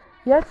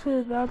 Yet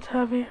without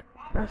having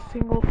a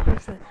single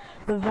person,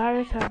 the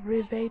virus has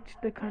ravaged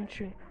the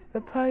country. The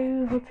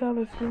Payu Hotel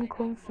has been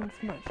closed since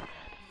March.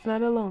 It's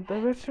not alone. The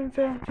restaurants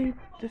are empty,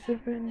 the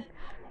severe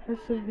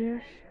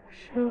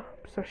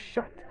shops are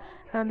shut,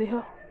 and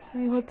the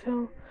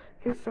hotel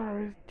guests are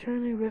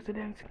returning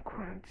residents in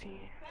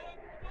quarantine.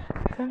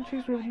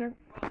 Countries with no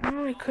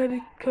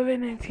recorded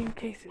COVID-19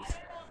 cases: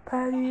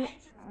 Palau,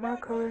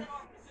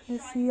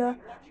 Micronesia,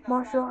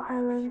 Marshall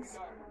Islands,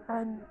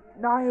 and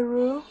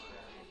Nauru,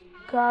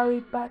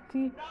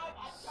 Kiribati,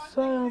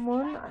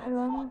 Solomon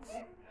Islands,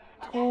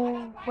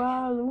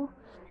 Tuvalu,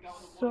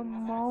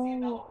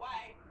 Samoa,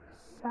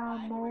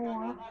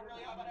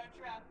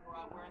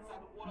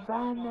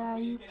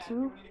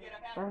 Vanuatu,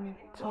 and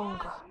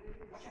Tonga.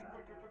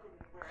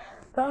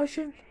 The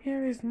ocean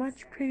here is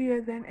much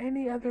prettier than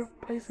any other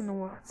place in the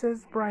world,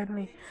 says Brian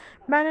Lee,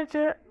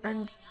 manager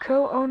and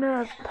co-owner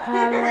of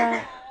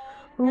Palau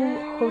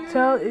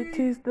Hotel.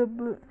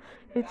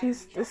 It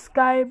is the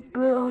sky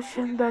blue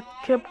ocean that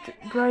kept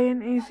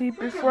Brian easy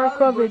before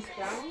COVID.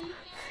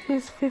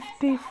 His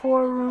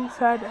 54 rooms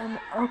had an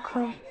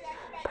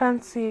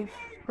occupancy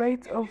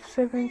rate of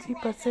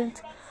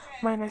 70%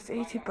 minus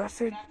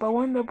 80%, but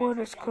when the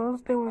borders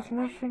closed, there was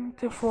nothing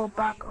to fall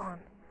back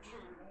on.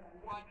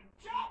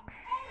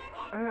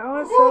 And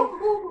also,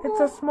 it's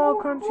a small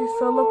country,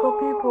 so local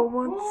people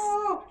won't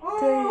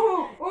stay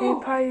in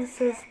Paris,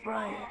 says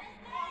Brian.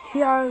 He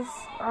has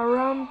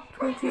around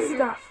 20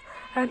 staff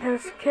and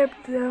has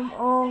kept them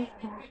all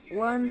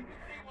one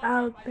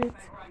albeit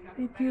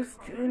reduced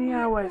 20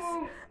 hours.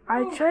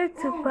 I tried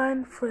to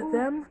plan for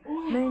them,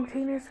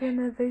 maintenance,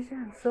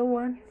 renovation, and so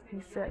on, he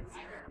says.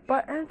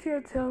 But empty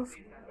hotels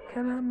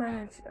cannot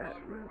manage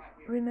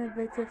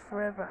renovated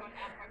forever.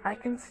 I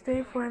can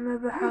stay for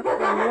another half a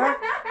year,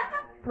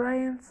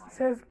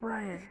 says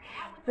Brian.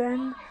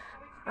 Then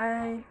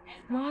I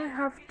might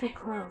have to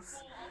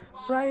close.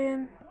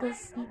 Brian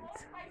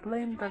doesn't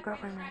blame the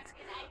government,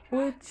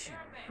 which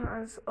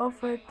has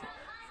offered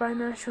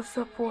financial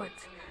support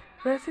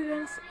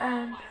residents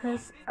and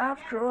has,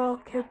 after all,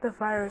 kept the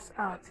virus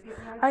out.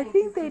 I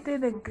think they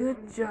did a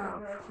good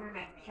job.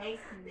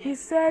 He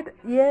said,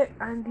 yet,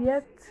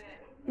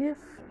 if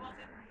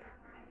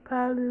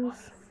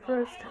Palu's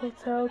first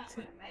hotel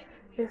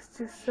is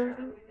to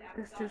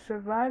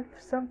survive,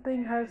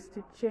 something has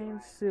to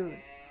change soon.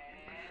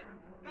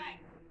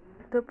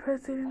 The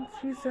president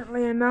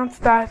recently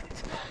announced that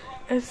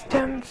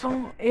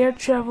essential air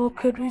travel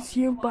could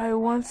resume by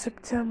 1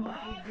 September.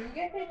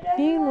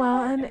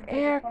 Meanwhile, an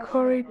air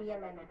corridor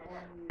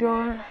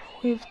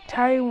with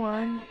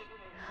Taiwan,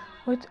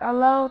 which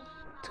allowed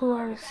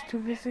tourists to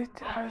visit,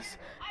 has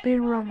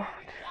been rumored.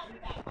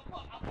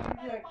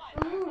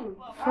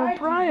 For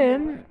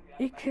Brian,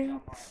 it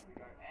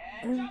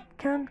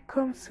can't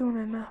come soon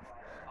enough.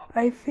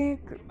 I think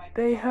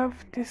they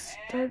have to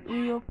start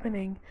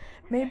reopening.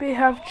 Maybe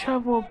have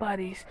travel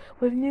buddies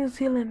with New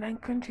Zealand and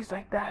countries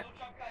like that.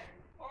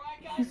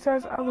 He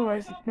says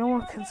otherwise no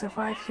one can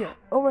survive here.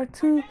 Over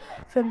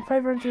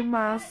 2,500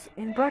 miles,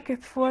 in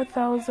brackets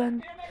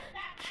 4,000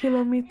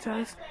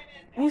 kilometers,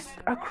 east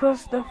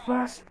across the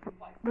vast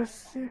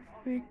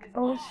Pacific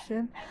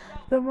Ocean,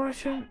 the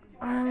Martian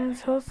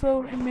Islands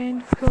also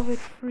remain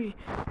COVID-free.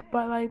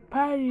 But like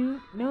Palau,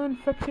 no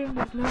infection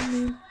does not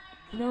mean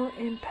no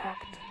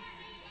impact.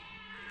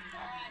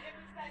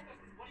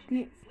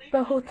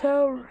 The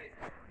hotel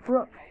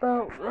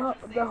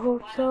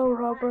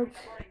Robert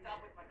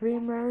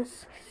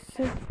Reimers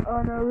sits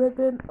on a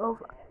ribbon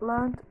of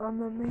land on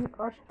the main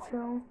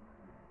atoll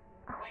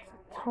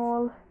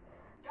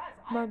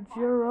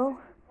Majuro,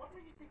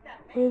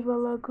 with a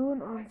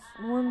lagoon on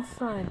one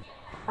side.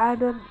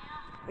 And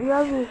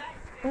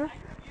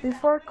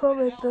before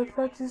COVID, the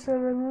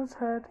 37 rooms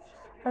had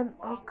an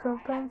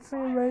occupancy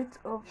rate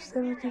of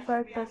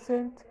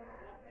 75%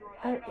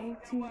 and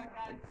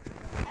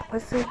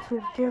 80%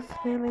 with guests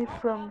mainly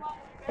from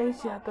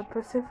Asia, the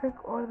Pacific,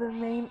 or the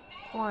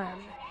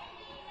mainland.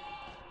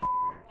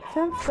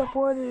 Since the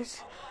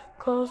borders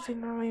closed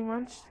in early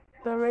March,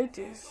 the rate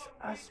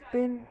has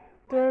been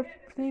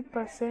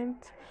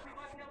 30%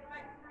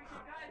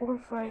 or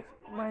 5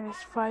 minus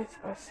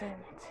 5%.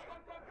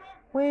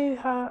 We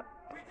have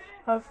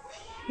a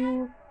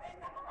few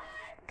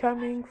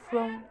coming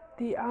from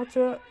the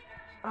outer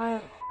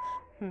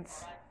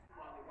islands,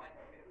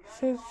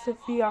 said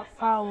Sophia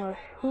Fowler,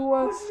 who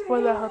works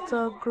for the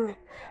hotel group,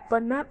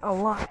 but not a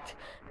lot.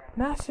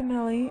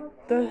 Nationally,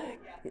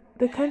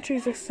 the country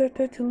is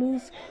expected to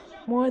lose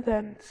more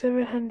than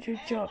 700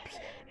 jobs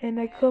in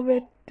a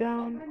COVID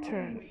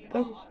downturn,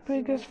 the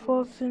biggest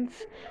fall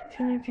since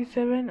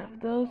 1997. Of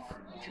those,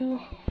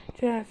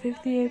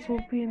 258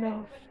 will be in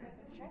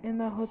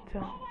a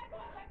hotel.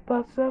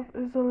 But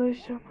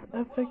self-isolation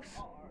affects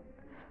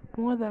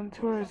more than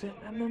tourism,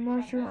 and the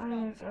Marshall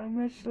Islands are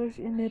much less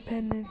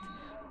independent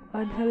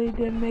on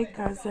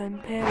holidaymakers than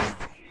Peru.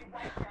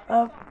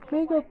 A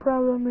bigger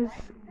problem is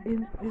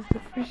the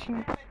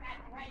fishing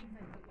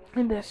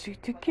industry.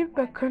 To keep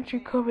the country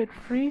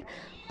COVID-free,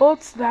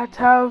 boats that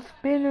have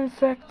been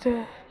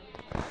infected,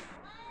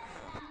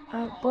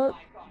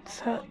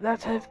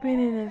 that have been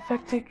in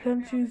infected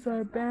countries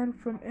are banned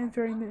from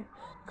entering the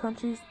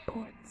country's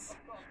ports.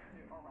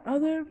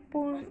 Other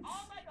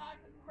ports,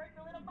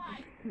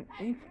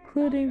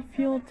 including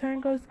fuel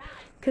tankers,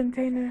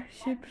 container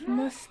ships,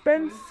 must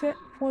spend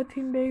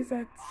 14 days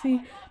at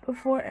sea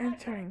before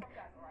entering.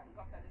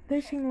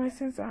 Fishing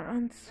licenses are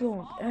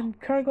unsold, and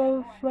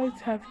cargo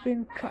flights have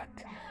been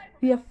cut.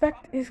 The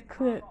effect is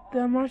clear.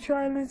 The Marshall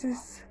Islands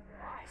is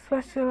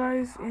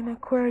specialized in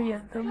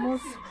aquarium. The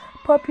most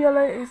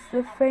popular is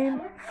the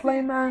famed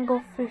flame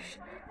anglefish,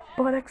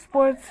 but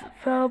exports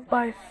fell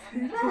by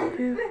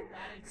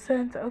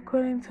 52%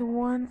 according to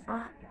one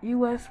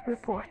U.S.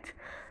 report.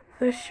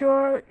 The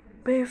shore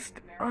based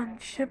on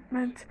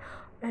shipment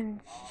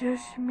and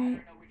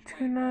sashimi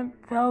tuna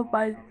fell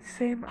by the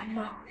same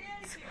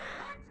amount.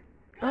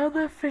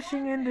 Other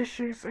fishing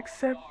industries,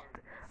 except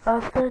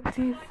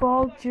 30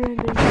 fall during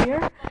the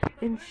year.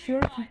 In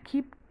short,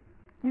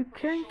 you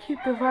can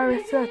keep the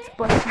virus out,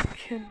 but you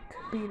can't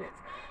beat it.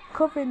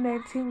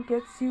 COVID-19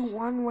 gets you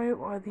one way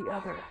or the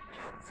other.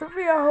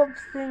 Sophia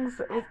hopes things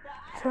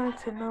return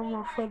to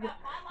normal for the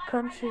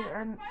country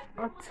and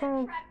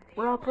Attorney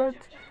Robert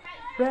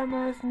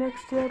Ramirez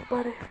next year,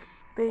 but if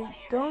they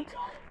don't,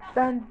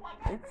 then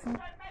it's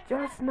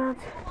just not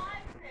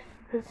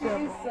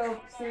visible.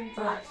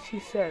 She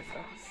says.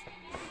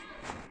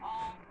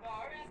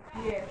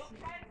 Yes.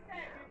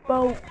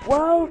 But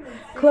while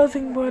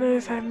closing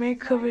borders have made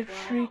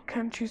COVID-free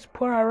countries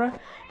poorer,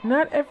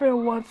 not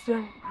everyone wants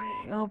them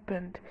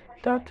reopened.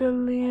 Dr.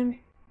 Leon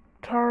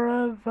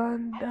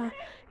Taravanda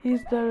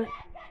is the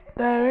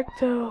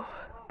Director of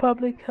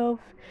Public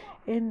Health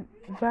in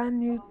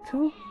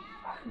Vanuatu,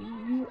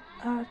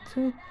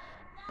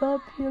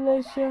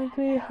 population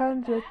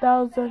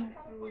 300,000.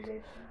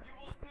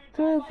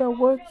 Through the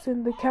works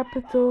in the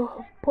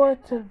capital,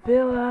 Porto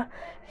Villa,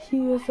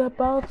 he is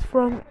about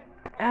from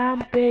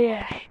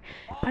Ambae,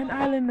 an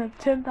island of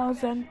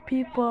 10,000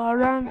 people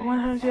around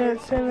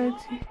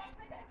 170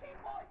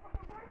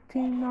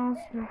 miles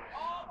north.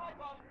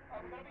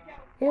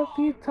 If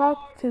you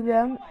talk to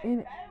them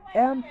in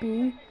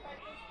Ambae,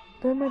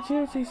 the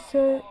majority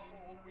say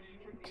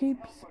keep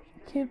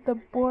the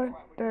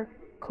border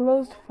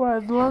closed for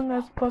as long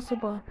as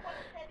possible.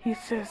 He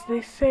says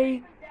they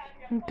say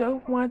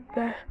don't want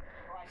the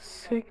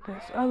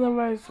sickness,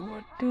 otherwise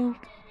we're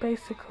doomed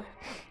basically.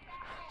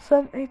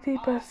 Some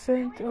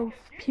 80% of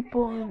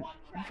people in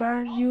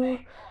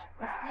Vanuatu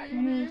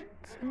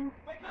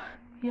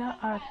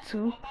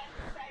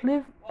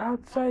live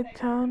outside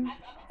towns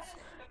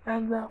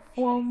and the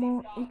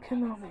formal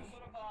economy.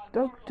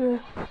 Dr.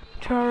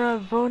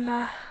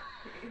 Taravona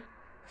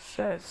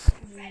says.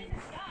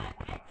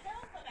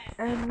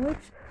 And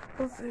which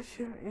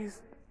position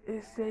is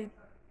they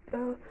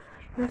don't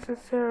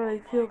necessarily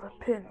feel the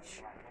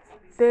pinch.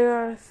 They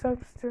are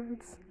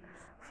subsistence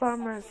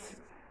farmers.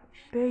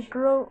 They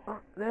grow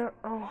their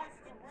own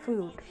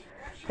food.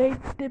 They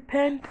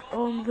depend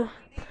on the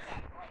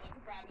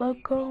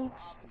local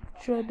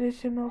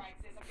traditional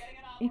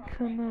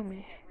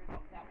economy.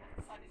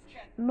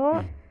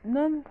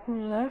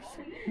 Nonetheless,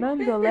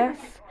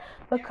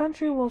 the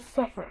country will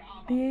suffer.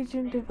 The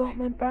Asian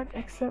Development Bank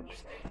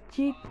expects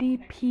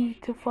GDP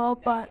to fall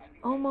by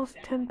almost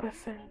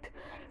 10%.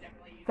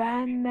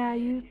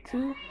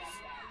 Vanuatu's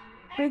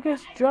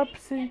biggest drop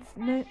since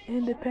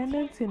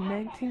independence in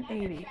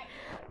 1980.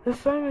 The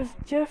sun is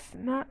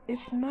not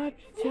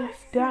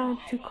just down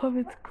to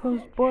COVID's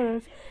closed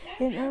borders.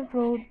 In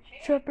April,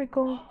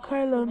 tropical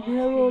cyclone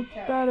Harold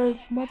battered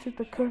much of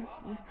the country,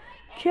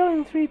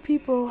 killing 3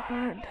 people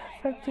and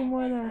affecting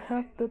more than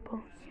half the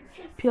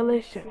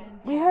population.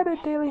 We had a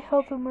daily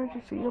health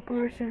emergency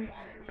operation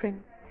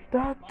during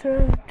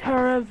Dr.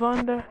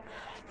 Taravanda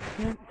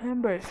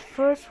members.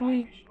 First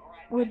we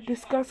would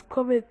discuss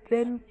COVID,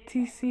 then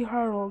TC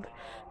Harold.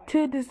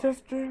 2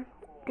 disasters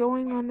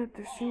going on at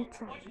the same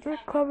time. The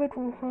COVID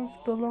will have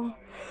the long.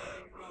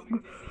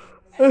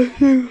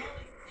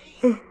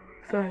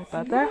 Sorry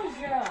about that.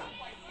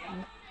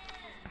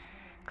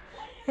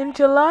 In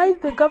July,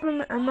 the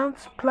government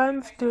announced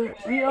plans to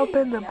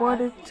reopen the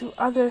border to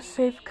other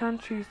safe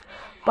countries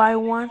by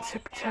 1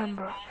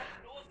 September.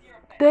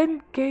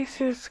 Then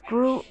cases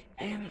grew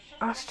in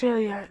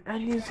Australia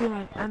and New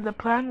Zealand, and the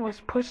plan was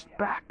pushed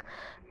back.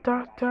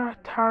 Dr.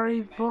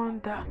 Tari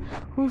Vonda,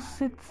 who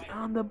sits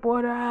on the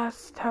Border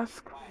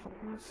Task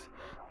Force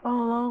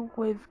along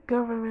with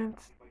government,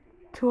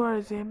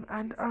 tourism,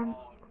 and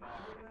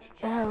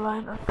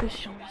airline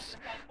officials,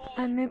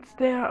 admits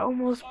they are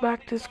almost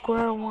back to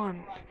square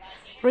one,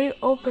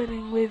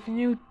 reopening with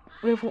no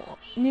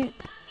new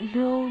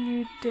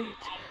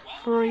date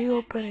for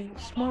reopening.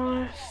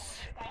 Smaller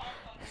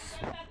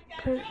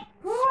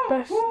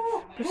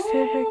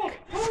specific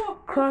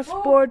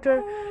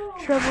cross-border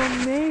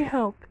travel may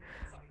help.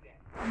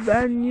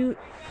 Venue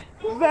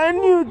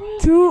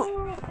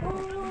 2.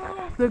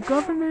 The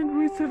government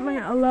recently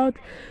allowed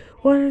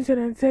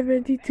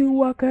 172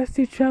 workers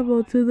to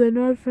travel to the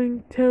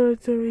Northern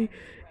Territory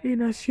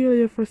in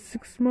Australia for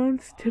 6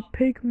 months to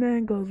pick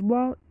mangoes.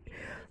 While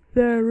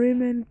their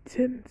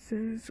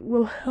remittances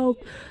will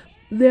help,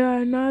 there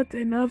are not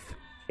enough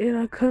in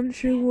a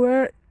country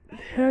where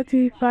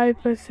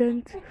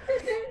 35%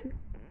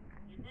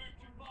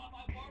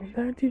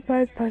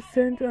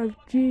 of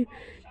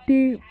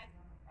GDP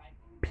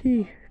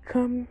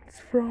comes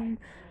from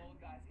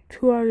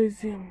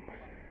tourism.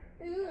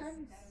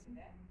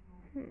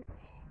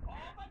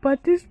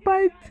 But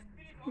despite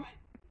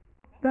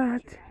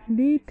that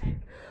need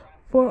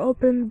for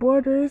open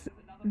borders,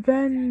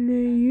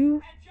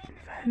 Vanuatu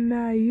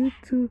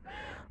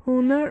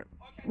will not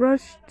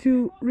rush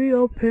to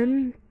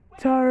reopen.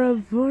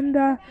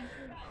 Taravunda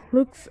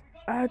looks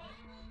at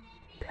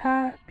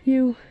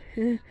Papua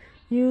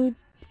New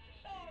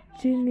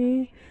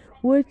Guinea,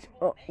 which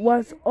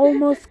was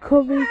almost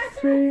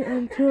COVID-free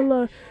until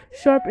a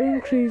sharp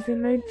increase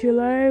in late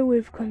July,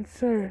 with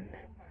concern.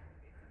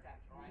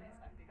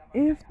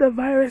 If the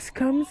virus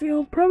comes,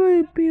 it'll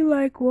probably be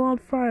like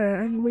wildfire,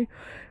 and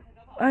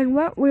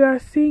what we are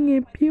seeing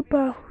in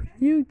Papua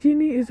New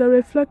Guinea is a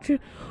reflection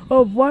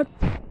of why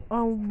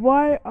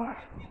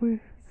are we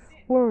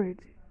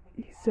worried,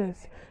 he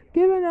says.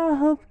 Given our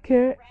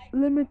healthcare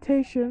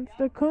limitations,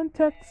 the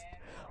context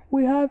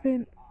we have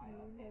in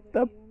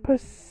the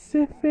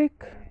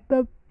Pacific,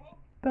 the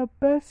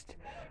best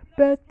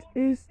bet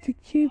is to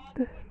keep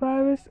the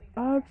virus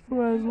out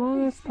for as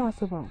long as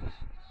possible.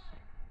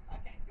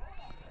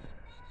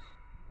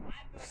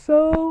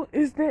 So,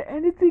 is there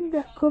anything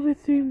that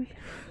COVID-3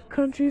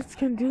 countries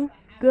can do?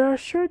 There are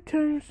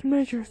short-term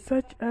measures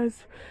such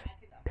as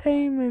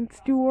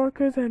payments to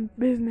workers and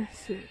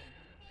businesses.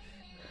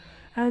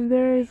 And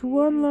there is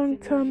one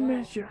long-term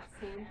measure.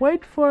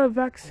 Wait for a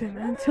vaccine.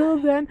 Until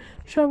then,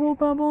 travel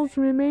bubbles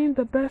remain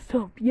the best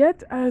hope.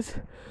 Yet, as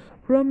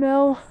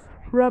Romel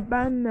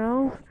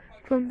Rabanel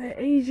from the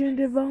Asian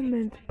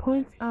Development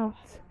points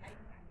out,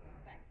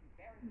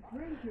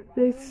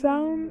 they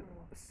sound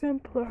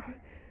simpler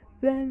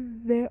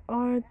than they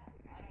are.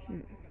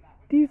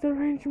 These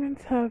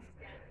arrangements have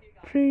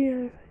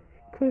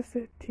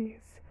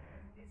prerequisites.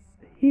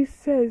 He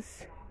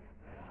says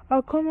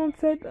a common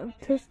set of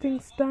testing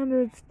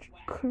standards,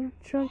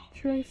 contact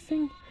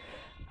tracing,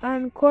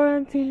 and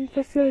quarantine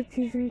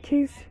facilities in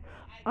case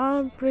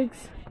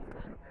outbreaks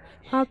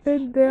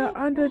happen. They are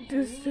under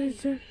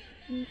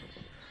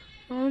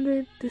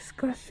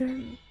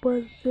discussion,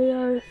 but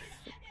there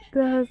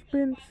has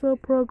been slow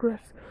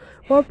progress,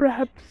 or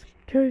perhaps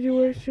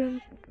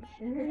graduation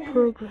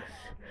progress.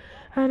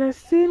 And as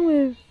seen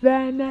with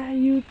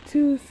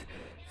Vanuatu's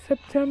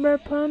September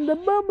plan, the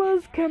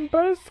bubbles can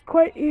burst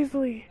quite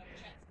easily,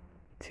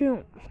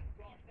 too.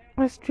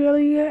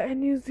 Australia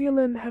and New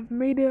Zealand have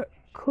made it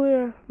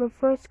clear the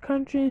first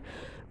country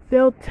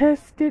they'll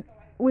test it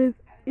with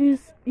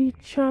is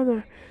each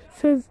other,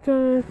 says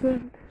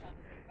Jonathan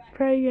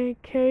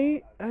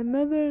Prayake,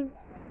 another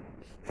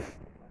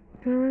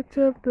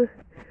director of the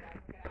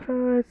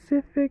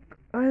Pacific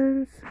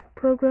Islands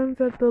programs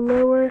at the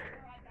Lower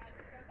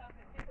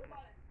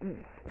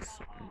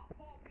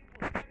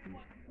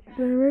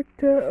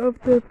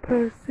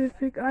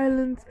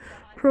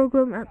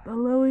program at the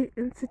Lowy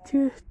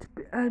Institute,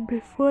 and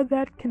before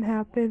that can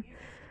happen,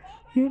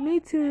 you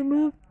need to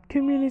remove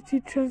community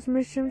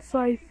transmission. So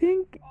I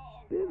think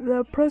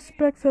the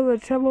prospects of a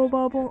travel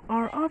bubble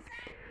are off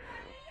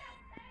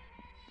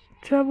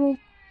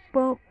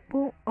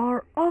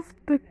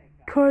the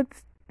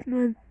cards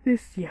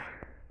this year.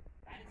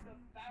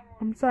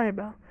 I'm sorry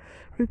about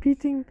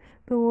repeating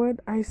the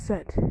word I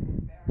said.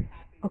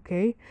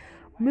 Okay.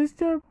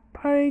 Mr.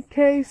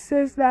 Parike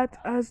says that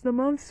as the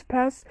months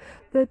pass,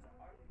 the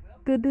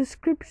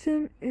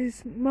description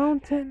is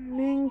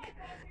mounting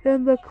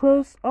in the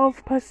close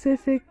of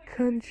Pacific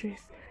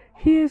countries.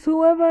 He is,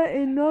 however,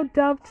 in no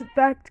doubt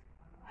that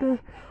the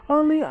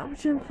only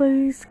option for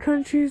these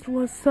countries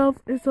was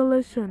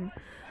self-isolation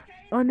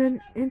on an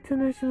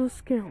international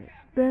scale.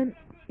 Then,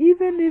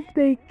 even if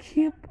they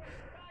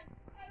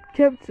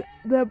kept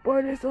their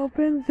borders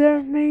open,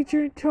 their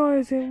major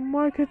tourism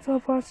markets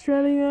of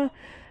Australia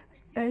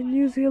and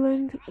New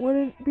Zealand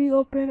wouldn't be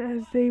open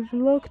as they've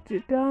looked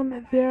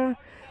down their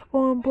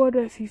own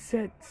borders, he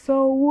said.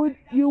 So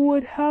you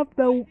would have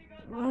the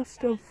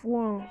last of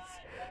worlds,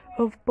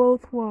 of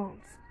both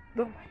worlds.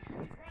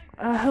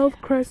 A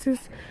health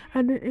crisis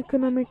and an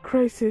economic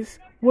crisis.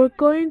 We're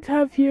going to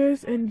have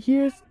years and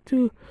years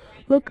to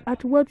look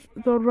at what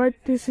the right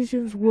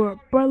decisions were.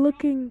 But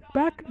looking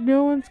back,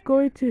 no one's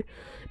going to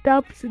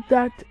doubt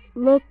that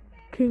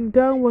looking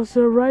down was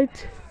the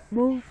right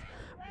move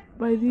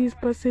by these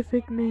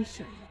Pacific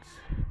nations.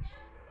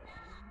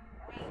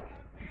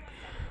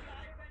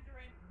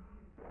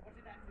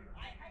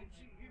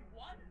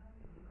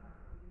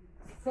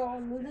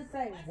 So Luna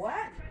say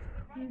what?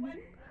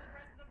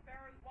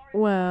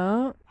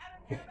 Well,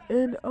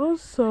 and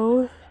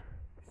also,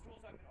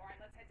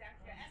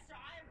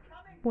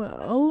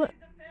 well,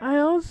 I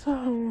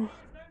also,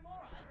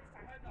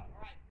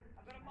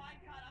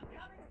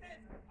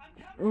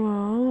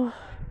 well,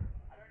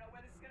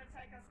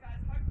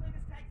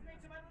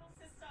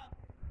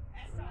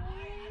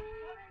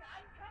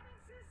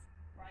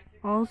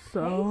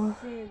 also,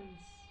 Patience.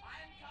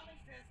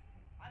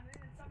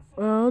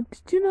 well,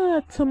 did you know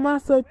that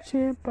Tommaso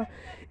Ciampa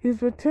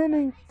is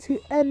returning to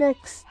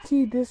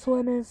NXT this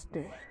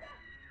Wednesday?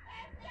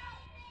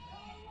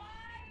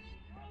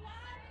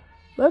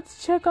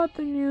 Let's check out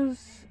the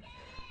news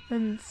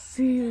and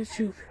see the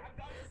truth.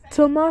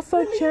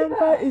 Tommaso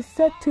Ciampa is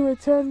set to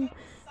return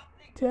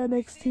to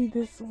NXT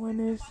this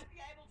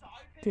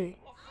Wednesday.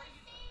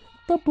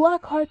 The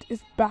Blackheart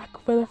is back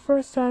for the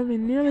first time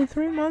in nearly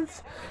 3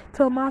 months.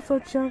 Tommaso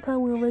Ciampa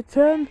will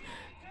return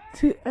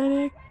to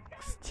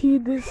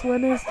NXT this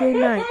Wednesday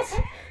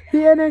night. The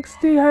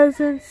NXT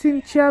hasn't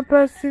seen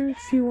Ciampa since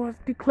he was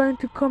declined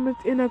to comment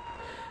in a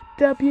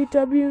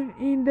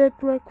WWE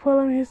network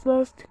following his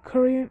loss to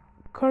Karrion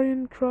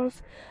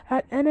Kross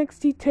at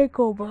NXT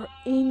TakeOver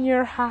in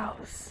Your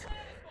House.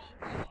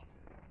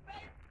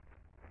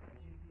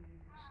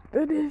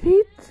 The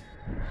defeat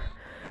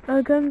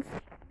against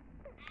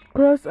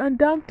Kross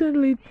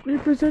undoubtedly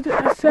represented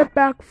a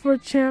setback for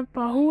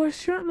Ciampa, who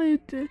was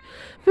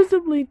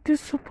visibly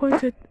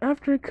disappointed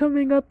after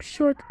coming up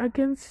short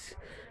against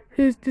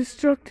his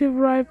destructive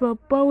rival.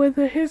 But with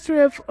a history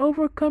of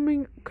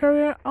overcoming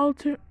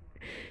career-altering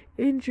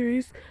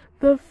injuries,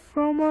 the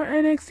former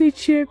NXT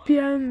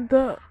champion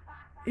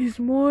is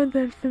more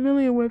than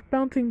familiar with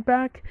bouncing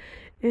back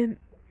in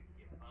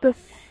the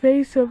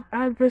face of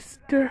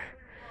adversity.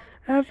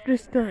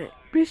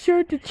 Be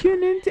sure to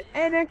tune in to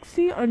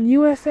NXT on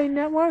USA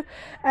Network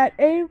at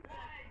 8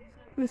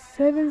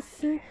 7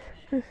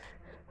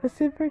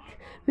 Pacific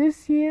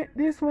this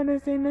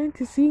Wednesday night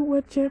to see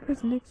what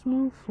Ciampa's next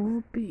move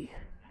will be.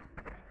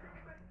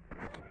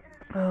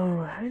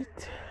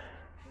 Alright.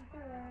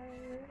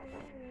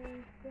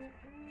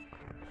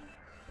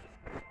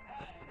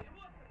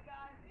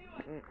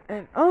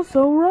 And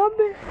also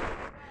Robin.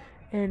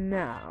 And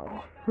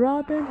now,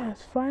 Robin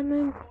has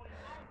finally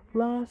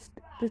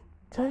lost the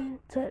Titans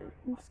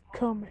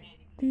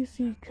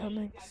DC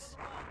Comics.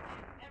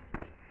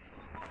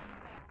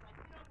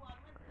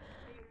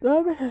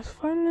 Robin has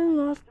finally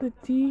lost the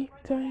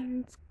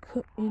Titans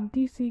in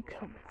DC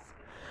Comics.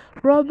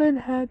 Robin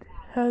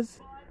has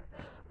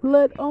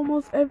led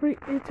almost every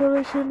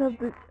iteration of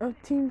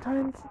Teen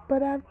Titans,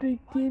 but after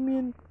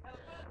Damian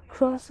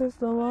crosses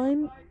the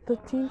line, the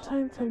Teen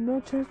Titans have no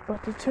choice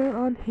but to turn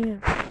on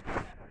him.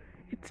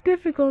 It's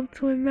difficult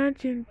to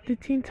imagine the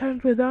Teen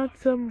Titans without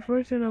some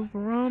version of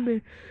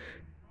Robin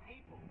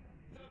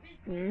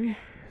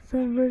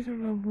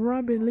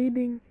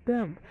leading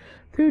them.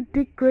 Though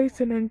Dick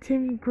Grayson and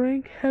Tim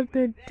Drake have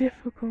their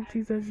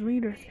difficulties as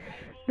leaders,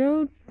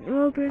 no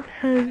Robin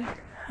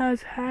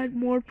has had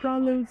more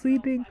problems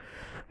leading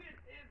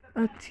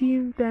a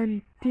team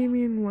than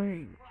Damian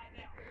Wayne.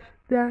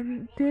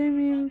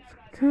 Damian's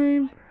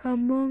time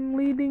among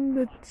leading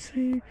the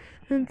team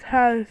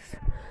has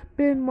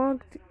been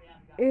marked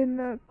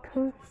in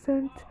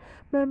constant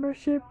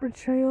membership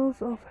betrayals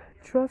of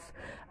trust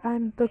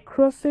and the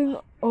crossing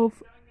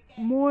of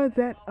more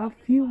than a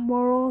few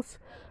morals.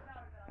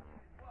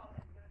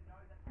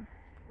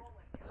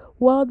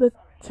 While the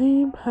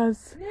team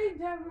has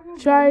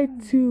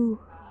tried to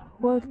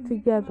work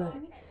together,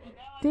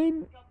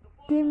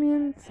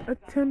 Damian's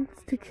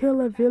attempts to kill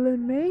a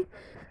villain may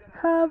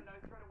have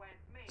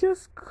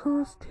just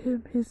cost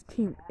him his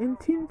team. In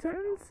Teen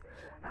Titans,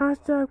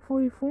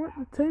 #44,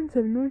 the Titans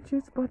have no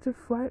choice but to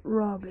fight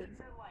Robin.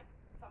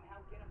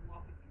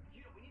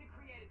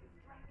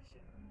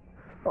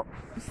 Oh.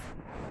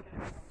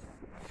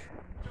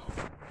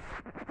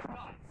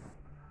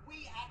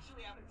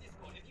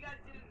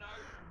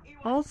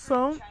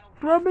 Also,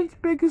 Robin's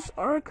biggest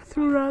arc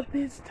throughout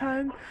his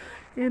time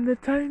in the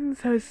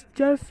Titans has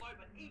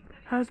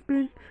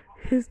been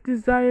his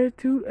desire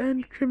to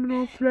end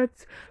criminal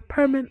threats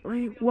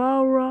permanently,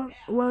 while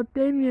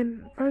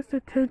Damian first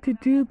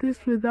attempted to do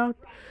this without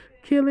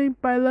killing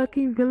by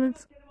locking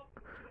villains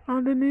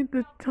underneath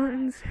the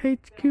Titans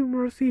HQ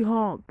Mercy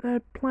Hall.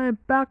 That plan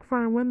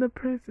backfired when the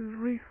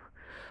prison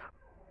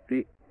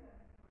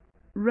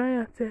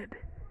rioted.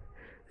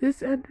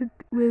 This ended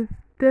with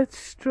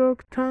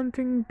Deathstroke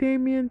taunting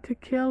Damien to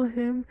kill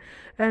him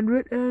and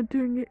Riddler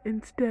doing it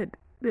instead.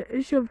 The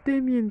issue of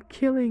Damien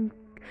killing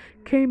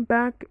came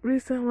back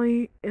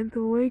recently in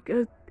the wake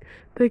of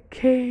the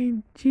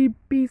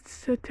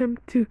KGB's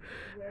attempt to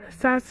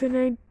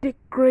assassinate Dick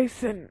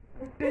Grayson.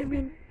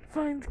 Damien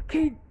finds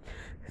KGB,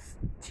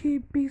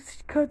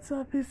 cuts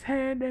off his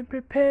hand, and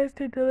prepares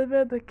to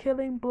deliver the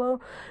killing blow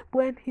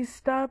when he's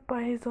stopped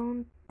by his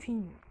own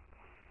team.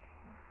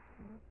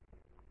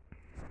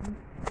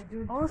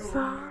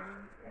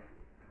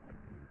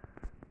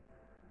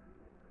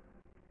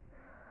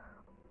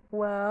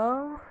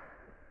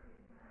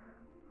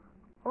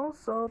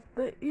 Also,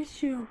 the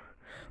issue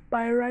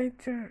by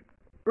writer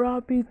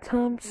Robbie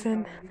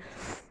Thompson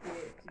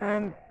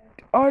and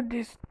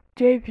artist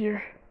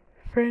Javier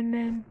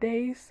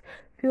Fernandez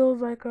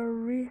feels like a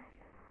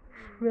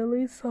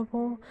release of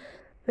all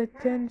the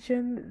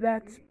tension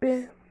that's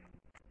been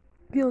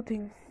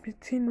building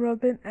between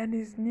Robin and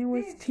his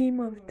newest team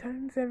of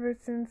Titans ever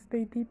since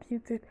they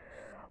debuted,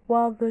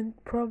 while the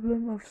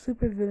problem of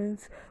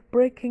supervillains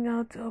breaking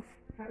out of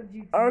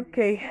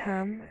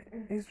Arkham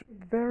is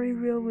very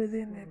real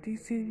within the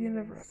DC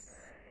universe.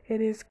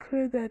 It is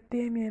clear that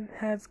Damian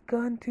has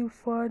gone too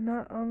far.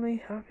 Not only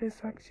have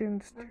his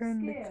actions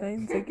turned the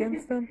Titans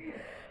against him,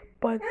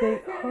 but they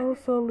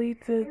also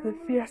lead to the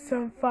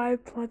Fearsome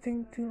Five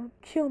plotting to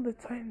kill the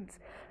Titans.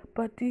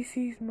 But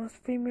DC's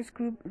most famous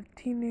group of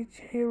teenage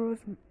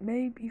heroes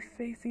may be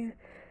facing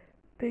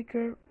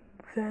bigger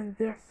than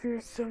their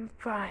Fearsome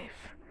Five.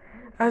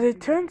 As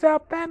it turns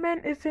out, Batman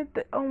isn't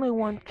the only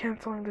one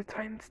canceling the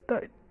Titans.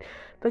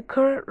 The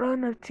current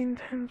run of Teen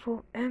Titans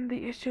will end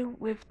the issue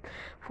with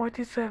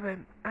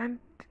 47, and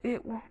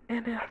it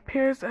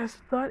appears as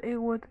though it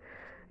will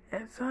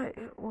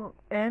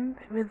end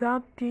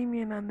without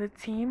Damian on the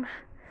team.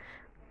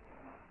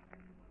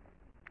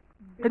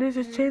 It is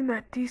a shame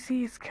that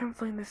DC is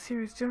canceling the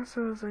series just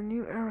as a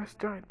new era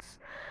starts.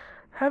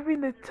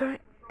 Having the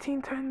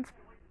Teen Titans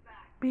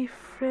be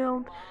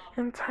filled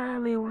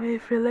entirely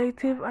with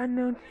relative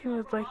unknown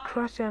heroes like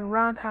Crush and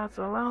Roundhouse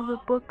allow the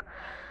book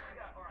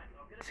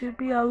to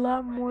be a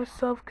lot more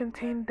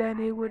self-contained than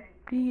it would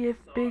be if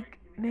big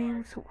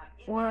names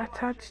were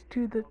attached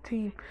to the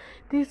team.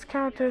 These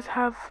characters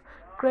have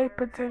great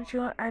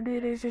potential, and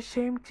it is a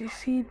shame to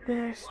see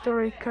their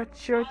story cut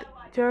short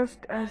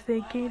just as they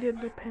gained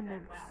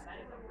independence.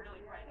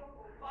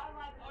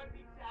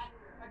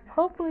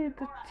 Hopefully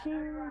the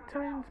Teen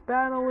Titans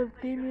battle with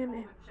Damian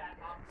and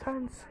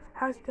Titans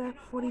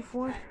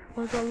 #44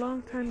 was a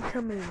long time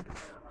coming.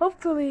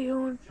 Hopefully it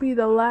won't be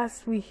the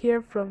last we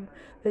hear from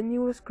the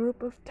newest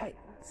group of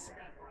Titans.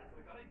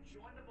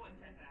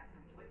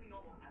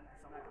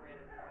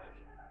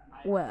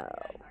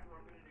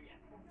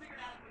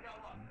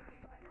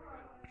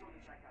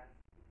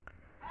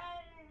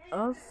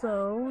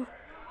 Also,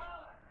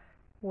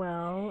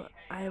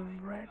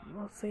 I've read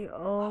mostly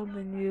all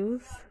the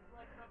news,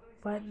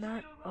 but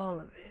not all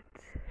of it.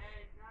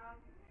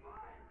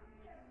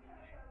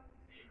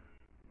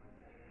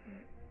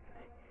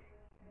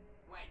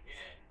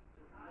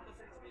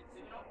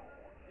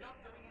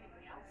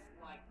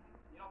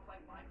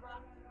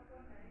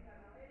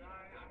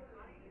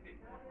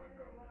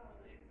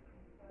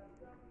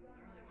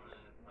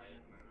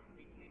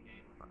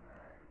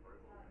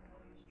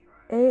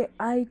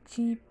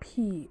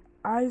 AIGP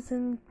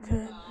Eisen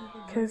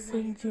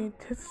Kissinger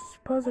tests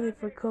positive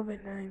for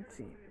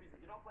COVID-19.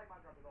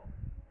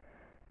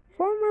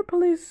 Former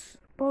police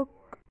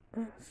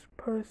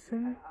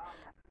spokesperson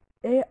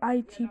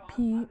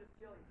AIGP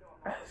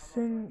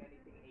Eisen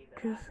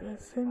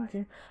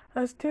Kissinger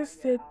has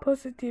tested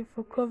positive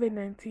for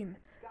COVID-19.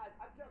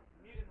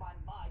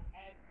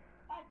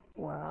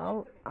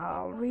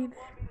 I'll read.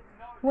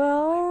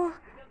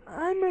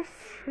 I'm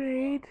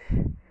afraid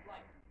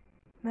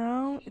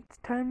now it's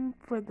time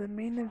for the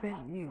main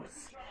event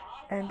news.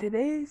 And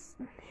today's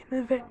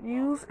main event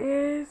news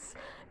is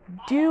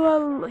Dua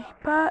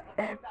Lipa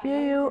and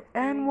Bill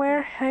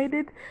Anwar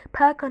hided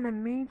pack on a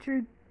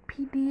major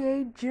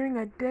PDA during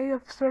a day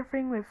of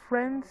surfing with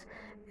friends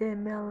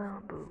in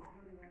Malibu.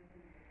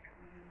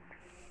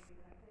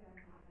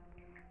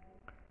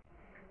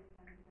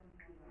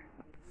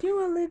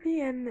 Dua Lipa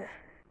and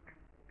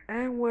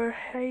Anwar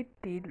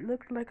Haiti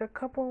looked like a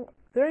couple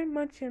very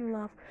much in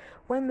love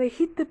when they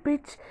hit the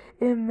beach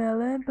in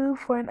Malibu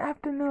for an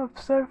afternoon of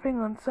surfing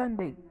on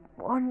Sunday,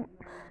 one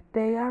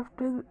day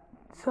after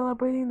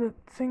celebrating the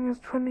singer's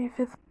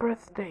 25th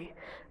birthday.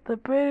 The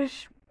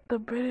British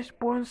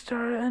born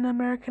star and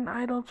American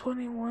Idol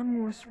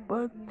 21 were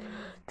spotted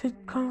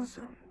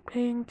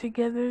contemplating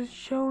together,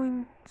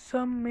 showing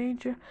some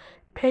major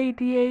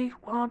PDA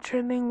while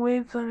trending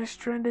waves on a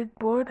stranded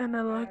board and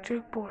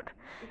electric board.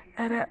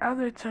 And at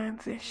other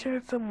times, they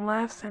shared some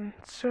laughs and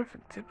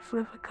surfing tips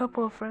with a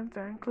couple of friends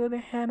that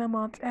included Hannah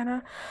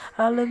Montana,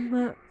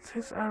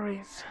 Alexis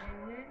Aries.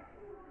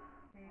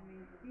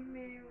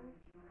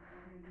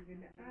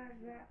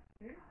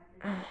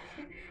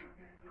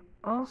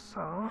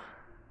 Also,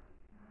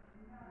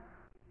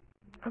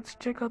 let's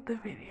check out the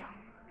video.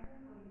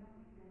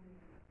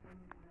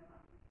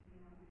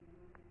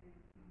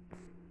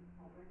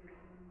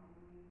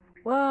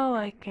 Well,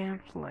 I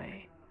can't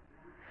play.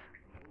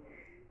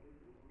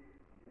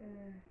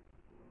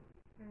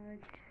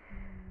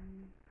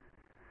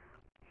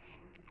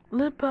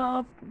 Lip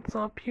ups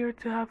appear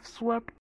to have swept